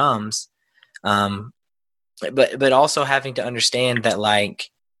what it becomes. But also having to understand that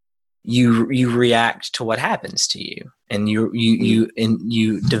you react to what happens to you, and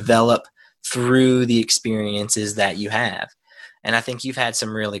you develop through the experiences that you have. And I think you've had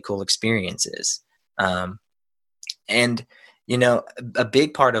some really cool experiences. And a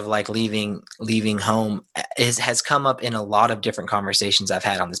big part of leaving home has come up in a lot of different conversations I've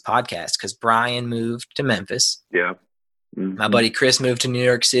had on this podcast, because Brian moved to Memphis. Yeah. Mm-hmm. My buddy Chris moved to New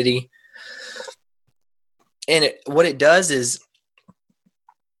York City. And what it does is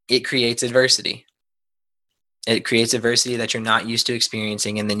it creates adversity. It creates adversity that you're not used to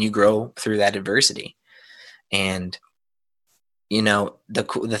experiencing, and then you grow through that adversity. And,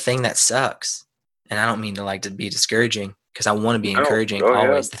 the thing that sucks, and I don't mean to be discouraging, because I want to be encouraging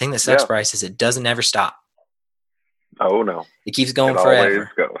always. Yeah. The thing that sucks, Bryce, is it doesn't ever stop. Oh, no. It keeps going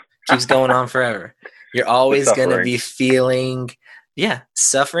forever. Keeps going on forever. You're always going to be feeling,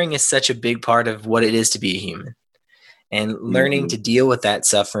 suffering is such a big part of what it is to be a human. And learning to deal with that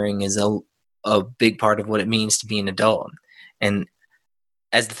suffering is a big part of what it means to be an adult. And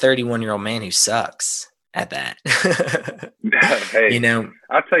as the 31-year-old man who sucks at that, hey,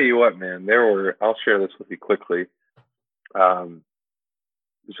 I'll tell you what, man, I'll share this with you quickly.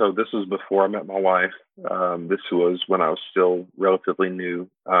 So this was before I met my wife. This was when I was still relatively new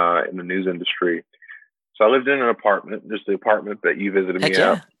in the news industry. So I lived in an apartment, just the apartment that you visited me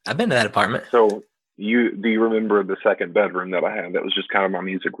at. I've been to that apartment. So do you remember the second bedroom that I had? That was just kind of my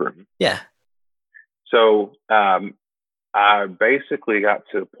music room. Yeah. So I basically got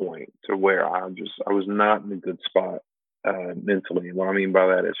to a point to where I was not in a good spot mentally. And what I mean by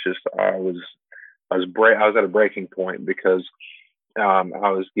that is just I was at a breaking point because I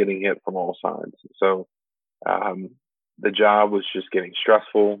was getting hit from all sides. So the job was just getting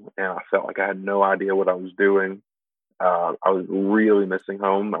stressful, and I felt like I had no idea what I was doing. I was really missing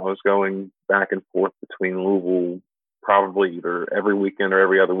home. I was going back and forth between Louisville probably either every weekend or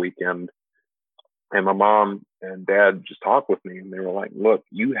every other weekend. And my mom and dad just talked with me, and they were like, look,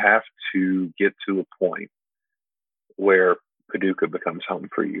 you have to get to a point where Paducah becomes home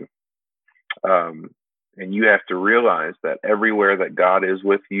for you. And you have to realize that everywhere that God is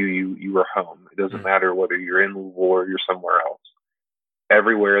with you, you are home. It doesn't matter whether you're in Louisville or you're somewhere else.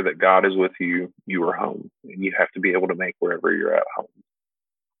 everywhere that God is with you, you are home, and you have to be able to make wherever you're at home.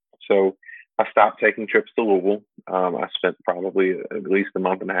 So I stopped taking trips to Louisville. I spent probably at least a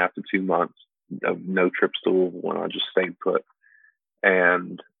month and a half to 2 months of no trips to Louisville when I just stayed put.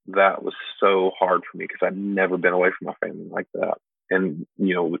 And that was so hard for me because I'd never been away from my family like that. And,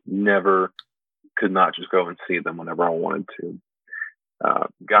 never could not just go and see them whenever I wanted to.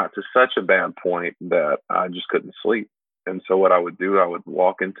 Got to such a bad point that I just couldn't sleep. And so what I would do, I would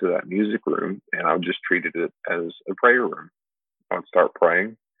walk into that music room and I would just treated it as a prayer room. I would start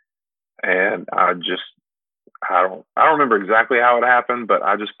praying, and I don't remember exactly how it happened, but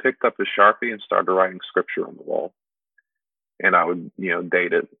I just picked up a Sharpie and started writing scripture on the wall. And I would,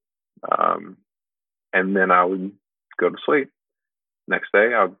 date it. And then I would go to sleep. Next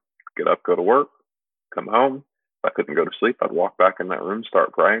day, I'd get up, go to work, come home. If I couldn't go to sleep, I'd walk back in that room,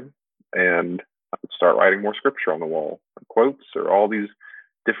 start praying, and I would start writing more scripture on the wall, quotes or all these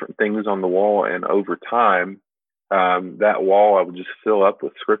different things on the wall. And over time, that wall I would just fill up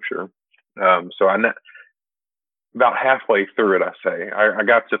with scripture. So about halfway through it, I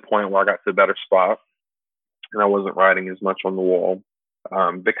got to a point where I got to a better spot, and I wasn't writing as much on the wall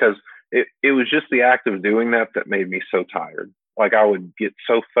because it was just the act of doing that made me so tired. Like I would get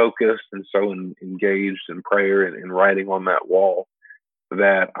so focused and so engaged in prayer and writing on that wall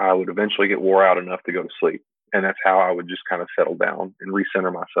that I would eventually get wore out enough to go to sleep. And that's how I would just kind of settle down and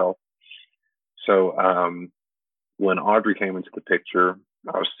recenter myself. So when Audrey came into the picture,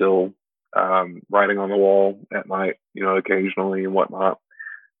 I was still writing on the wall at night, occasionally and whatnot.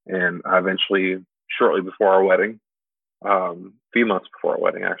 And I eventually, shortly before our wedding, a few months before our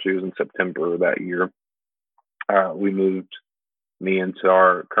wedding, actually, it was in September of that year, we moved me into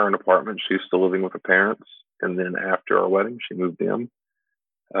our current apartment. She was still living with her parents. And then after our wedding, she moved in.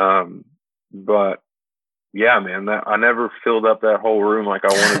 But yeah, man, I never filled up that whole room like I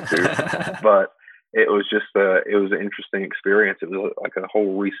wanted to, but it was an interesting experience. It was like a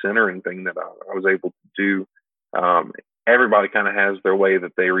whole recentering thing that I was able to do. Everybody kind of has their way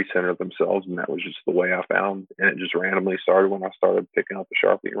that they recenter themselves, and that was just the way I found. And it just randomly started when I started picking up the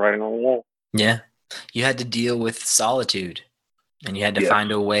Sharpie and writing on the wall. Yeah. You had to deal with solitude, and you had to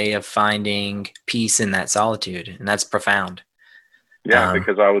find a way of finding peace in that solitude. And that's profound. Yeah,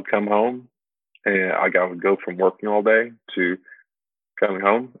 because I would come home and I would go from working all day to coming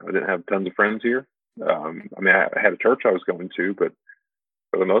home. I didn't have tons of friends here. I had a church I was going to, but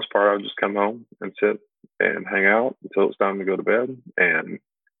for the most part, I would just come home and sit and hang out until it's time to go to bed. And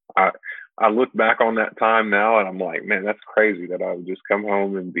I look back on that time now and I'm like, man, that's crazy that I would just come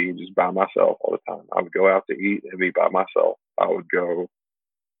home and be just by myself all the time. I would go out to eat and be by myself. I would go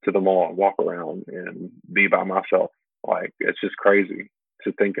to the mall and walk around and be by myself. Like, it's just crazy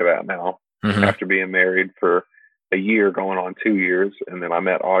to think of that now. Mm-hmm. After being married for a year, going on 2 years. And then I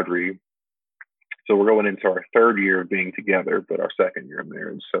met Audrey. So we're going into our third year of being together, but our second year of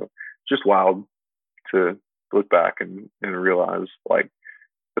marriage. So just wild to look back and realize like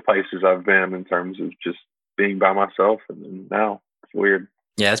the places I've been in terms of just being by myself. And then now it's weird.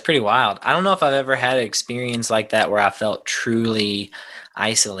 Yeah, it's pretty wild. I don't know if I've ever had an experience like that where I felt truly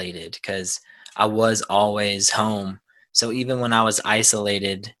isolated, because I was always home. So even when I was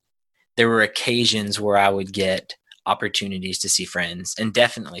isolated, there were occasions where I would get opportunities to see friends, and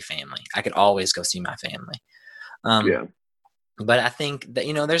definitely family. I could always go see my family. But I think that,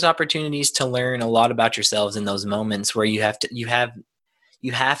 there's opportunities to learn a lot about yourselves in those moments where you have to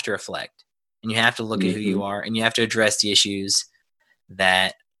reflect, and you have to look at who you are, and you have to address the issues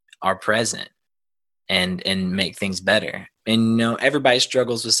that are present and make things better. And, everybody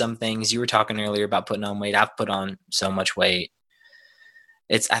struggles with some things. You were talking earlier about putting on weight. I've put on so much weight.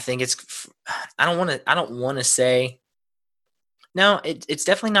 I don't want to say, no, it's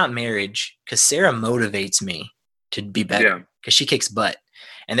definitely not marriage, because Sarah motivates me to be better, because she kicks butt.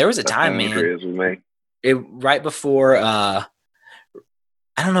 And there was a time, man, right before, I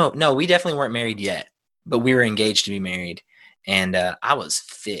don't know. No, we definitely weren't married yet, but we were engaged to be married. And I was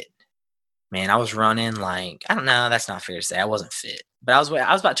fit, man. I was running like, I don't know, that's not fair to say. I wasn't fit, but I was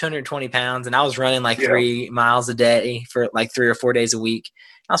about 220 pounds, and I was running like 3 miles a day for like 3 or 4 days a week.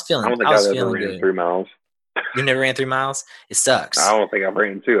 I was feeling good. 3 miles. You never ran 3 miles? It sucks. I don't think I've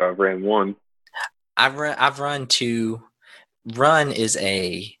ran 2. I've ran 1. I've run 2. Run is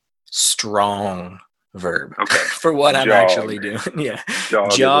a strong verb for what I'm actually doing. Yeah.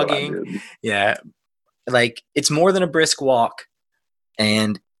 Jogging. Yeah. Like, it's more than a brisk walk,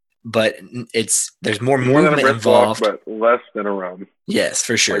 but there's more movement involved, walk, but less than a run. Yes,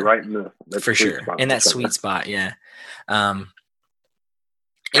 for sure. Like right in in that sweet spot. Yeah.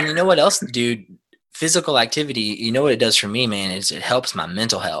 And you know what else, dude? physical activity, you know what it does for me, man, is it helps my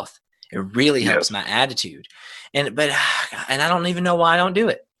mental health. It really Yes. helps my attitude. And I don't even know why I don't do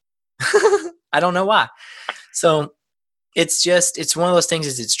it. I don't know why. So it's one of those things,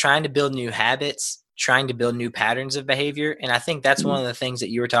 is it's trying to build new habits, trying to build new patterns of behavior. And I think that's one of the things that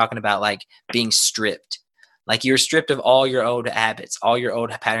you were talking about, like being stripped. Like you're stripped of all your old habits, all your old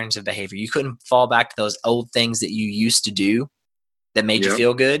patterns of behavior. You couldn't fall back to those old things that you used to do that made you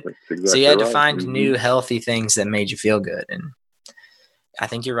feel good. That's exactly So you had to right. find new healthy things that made you feel good. And I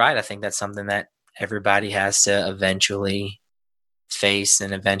think you're right. I think that's something that everybody has to eventually face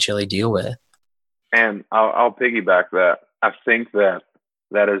and eventually deal with. And I'll piggyback that. I think that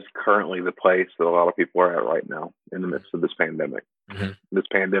is currently the place that a lot of people are at right now in the midst of this pandemic. Mm-hmm. This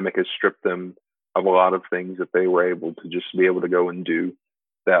pandemic has stripped them of a lot of things that they were able to just be able to go and do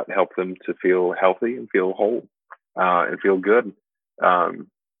that help them to feel healthy and feel whole and feel good.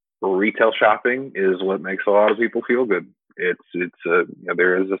 Retail shopping is what makes a lot of people feel good.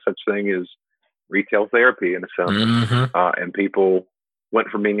 There is a such thing as retail therapy in a sense, and people went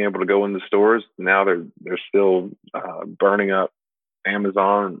from being able to go in the stores. Now they're still burning up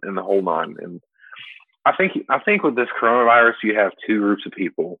Amazon and the whole nine. And I think with this coronavirus, you have two groups of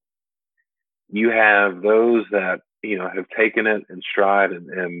people. You have those that have taken it in stride,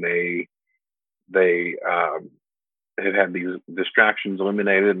 and they have had these distractions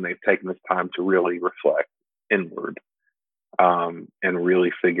eliminated, and they've taken this time to really reflect inward and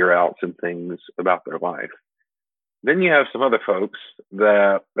really figure out some things about their life. Then you have some other folks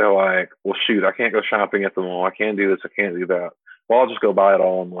that they're like, well, shoot, I can't go shopping at the mall. I can't do this. I can't do that. Well, I'll just go buy it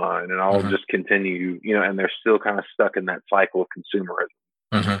all online, and I'll just continue, and they're still kind of stuck in that cycle of consumerism.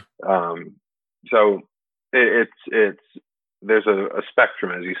 So it's there's a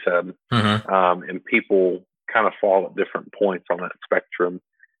spectrum, as you said, and people kind of fall at different points on that spectrum.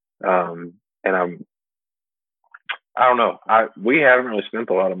 And I don't know. We haven't really spent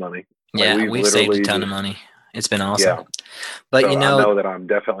a lot of money. Yeah, we've saved a ton of money. It's been awesome. Yeah. But so I know that I'm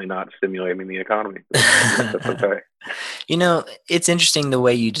definitely not stimulating the economy. That's okay. It's interesting the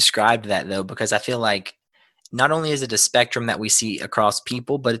way you described that, though, because I feel like not only is it a spectrum that we see across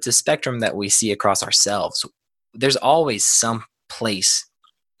people, but it's a spectrum that we see across ourselves. There's always some place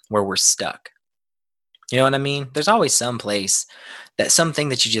where we're stuck. You know what I mean? There's always some place, something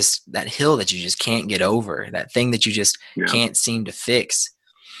that that hill that you just can't get over, that thing that you just can't seem to fix.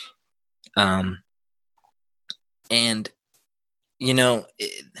 And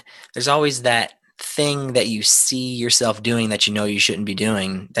there's always that thing that you see yourself doing that you shouldn't be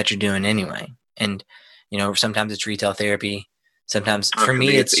doing, that you're doing anyway. And sometimes it's retail therapy. Sometimes for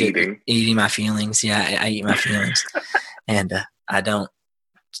me it's eating my feelings. Yeah, I eat my feelings. And I don't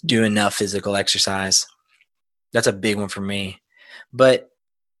do enough physical exercise. That's a big one for me. But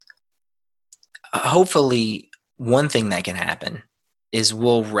hopefully one thing that can happen is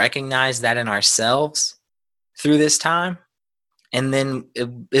we'll recognize that in ourselves through this time. And then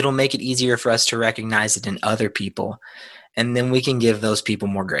it'll make it easier for us to recognize it in other people. And then we can give those people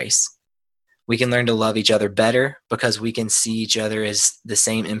more grace. We can learn to love each other better because we can see each other as the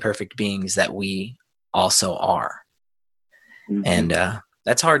same imperfect beings that we also are. And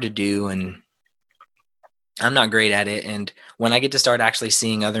that's hard to do. And I'm not great at it. And when I get to start actually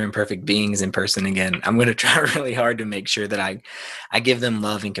seeing other imperfect beings in person again, I'm going to try really hard to make sure that I give them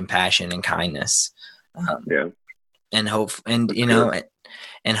love and compassion and kindness. And and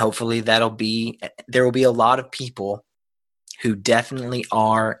hopefully there will be a lot of people who definitely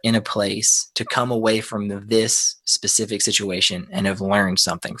are in a place to come away from this specific situation and have learned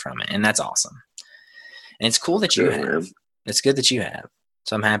something from it. And that's awesome. And it's cool that you have. Man. It's good that you have.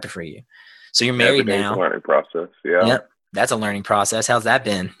 So I'm happy for you. So you're married now. It's a learning process. Yeah. Yep. That's a learning process. How's that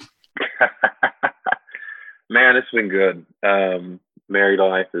been? Man, it's been good. Married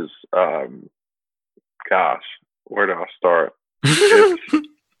life is, gosh, where do I start?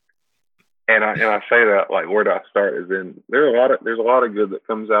 And I say that, like, where do I start? Is in there's a lot of good that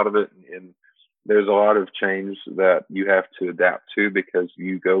comes out of it, and there's a lot of change that you have to adapt to, because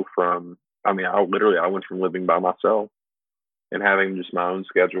you go from, I went from living by myself and having just my own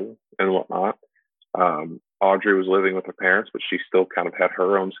schedule and whatnot. Audrey was living with her parents, but she still kind of had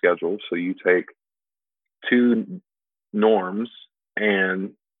her own schedule. So you take two norms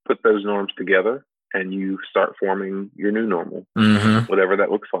and put those norms together, and you start forming your new normal, whatever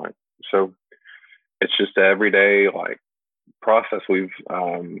that looks like. So it's just an everyday process. We've,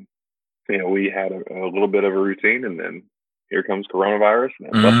 we had a little bit of a routine, and then here comes coronavirus, and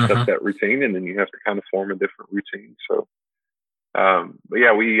that busts up that routine, and then you have to kind of form a different routine. So, but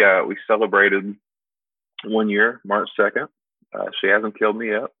yeah, we celebrated 1 year, March 2nd. She hasn't killed me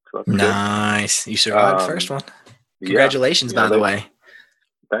yet, So that's nice. You survived the first one. Congratulations, by the way.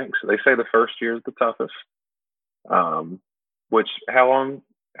 Thanks. They say the first year is the toughest. How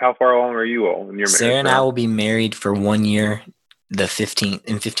far along are you all in your marriage? Sarah and I will be married for 1 year,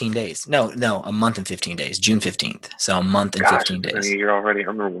 in 15 days. No, a month and 15 days, June 15th. So a month and 15 days. You're already, I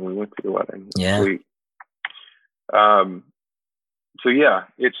remember when we went to the wedding. Yeah. Sweet. So yeah,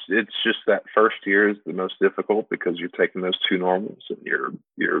 it's just that first year is the most difficult because you're taking those two normals and you're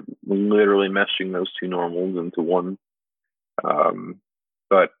literally meshing those two normals into one.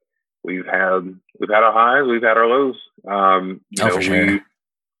 But we've had our highs, we've had our lows. For sure.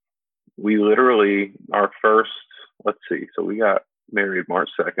 We literally, our first, let's see, so we got married March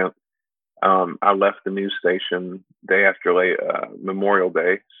 2nd. I left the news station day after Memorial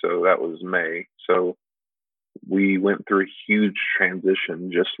Day, so that was May. So we went through a huge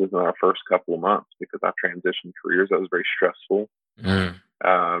transition just within our first couple of months because I transitioned careers. That was very stressful.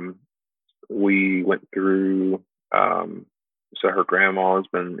 We went through, so her grandma has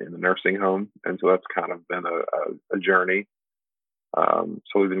been in the nursing home, and so that's kind of been a journey. So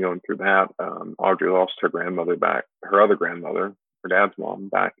we've been going through that. Audrey lost her grandmother back, her other grandmother, her dad's mom,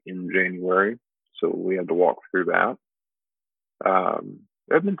 back in January. So we had to walk through that.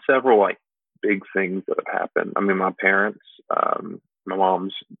 There have been several big things that have happened. I mean, my parents, my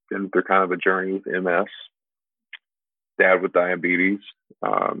mom's been through kind of a journey with MS, dad with diabetes.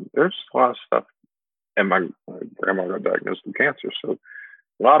 There's a lot of stuff, and my grandma got diagnosed with cancer. So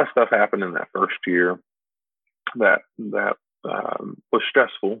a lot of stuff happened in that first year that was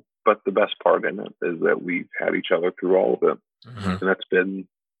stressful, but the best part in it is that we've had each other through all of it. And that's been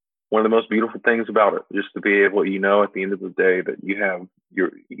one of the most beautiful things about it, just to be able, at the end of the day that you have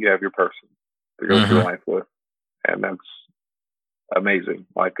your person to go through life with. And that's amazing.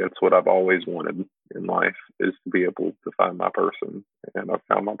 That's what I've always wanted in life, is to be able to find my person. And I've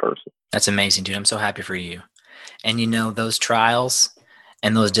found my person. That's amazing, dude. I'm so happy for you. And those trials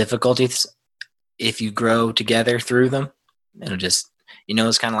and those difficulties, if you grow together through them, it'll just,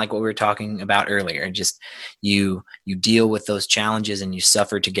 it's kind of like what we were talking about earlier. Just you deal with those challenges and you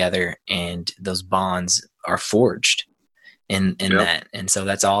suffer together, and those bonds are forged in that. And so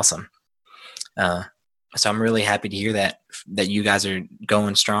that's awesome. So I'm really happy to hear that you guys are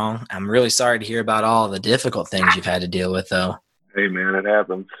going strong. I'm really sorry to hear about all the difficult things you've had to deal with, though. Hey man, it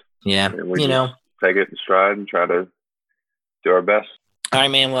happens. Yeah. And we take it in stride and try to do our best. All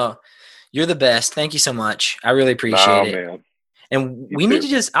right, man. Well, you're the best. Thank you so much. I really appreciate it. Man. And we need to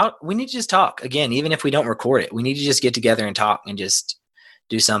just talk again, even if we don't record it. We need to just get together and talk and just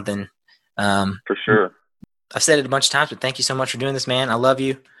do something. For sure. I've said it a bunch of times, but thank you so much for doing this, man. I love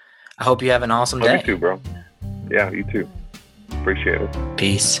you. I hope you have an awesome day. You too, bro. Yeah, you too. Appreciate it.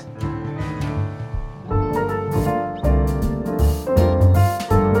 Peace.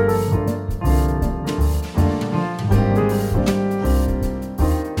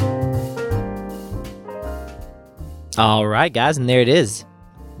 All right, guys, and there it is.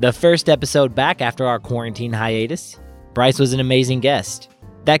 The first episode back after our quarantine hiatus. Bryce was an amazing guest.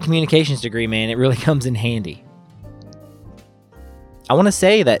 That communications degree, man, it really comes in handy. I want to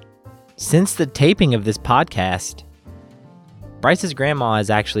say that since the taping of this podcast, Bryce's grandma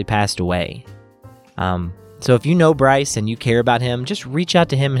has actually passed away. So if you know Bryce and you care about him, just reach out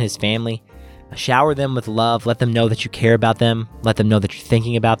to him and his family. Shower them with love. Let them know that you care about them. Let them know that you're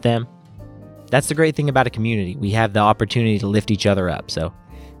thinking about them. That's the great thing about a community. We have the opportunity to lift each other up. So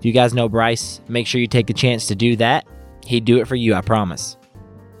if you guys know Bryce, make sure you take the chance to do that. He'd do it for you, I promise.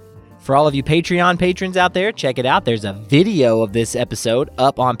 For all of you Patreon patrons out there, check it out. There's a video of this episode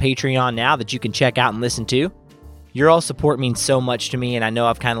up on Patreon now that you can check out and listen to. Your all support means so much to me, and I know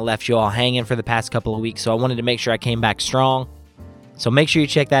I've kind of left you all hanging for the past couple of weeks, so I wanted to make sure I came back strong. So make sure you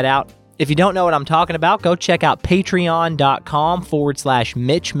check that out. If you don't know what I'm talking about, go check out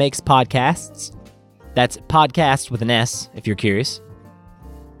patreon.com/Mitch Makes Podcasts. That's podcast with an S, if you're curious.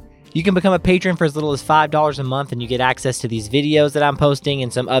 You can become a patron for as little as $5 a month, and you get access to these videos that I'm posting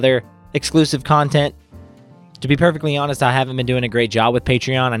and some other exclusive content. To be perfectly honest, I haven't been doing a great job with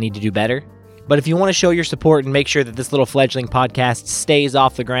Patreon. I need to do better. But if you want to show your support and make sure that this little fledgling podcast stays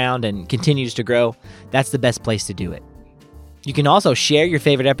off the ground and continues to grow, that's the best place to do it. You can also share your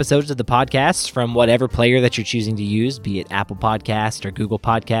favorite episodes of the podcast from whatever player that you're choosing to use, be it Apple Podcast or Google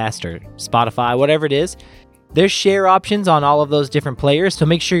Podcast or Spotify, whatever it is. There's share options on all of those different players, so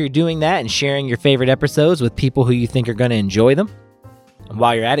make sure you're doing that and sharing your favorite episodes with people who you think are going to enjoy them. And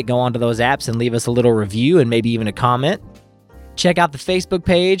while you're at it, go onto those apps and leave us a little review and maybe even a comment. Check out the Facebook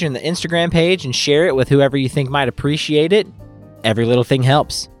page and the Instagram page and share it with whoever you think might appreciate it. Every little thing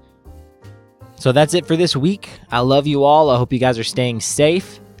helps. So that's it for this week. I love you all. I hope you guys are staying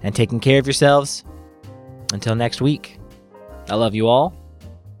safe. and taking care of yourselves. Until next week, I love you all.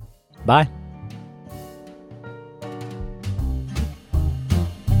 Bye.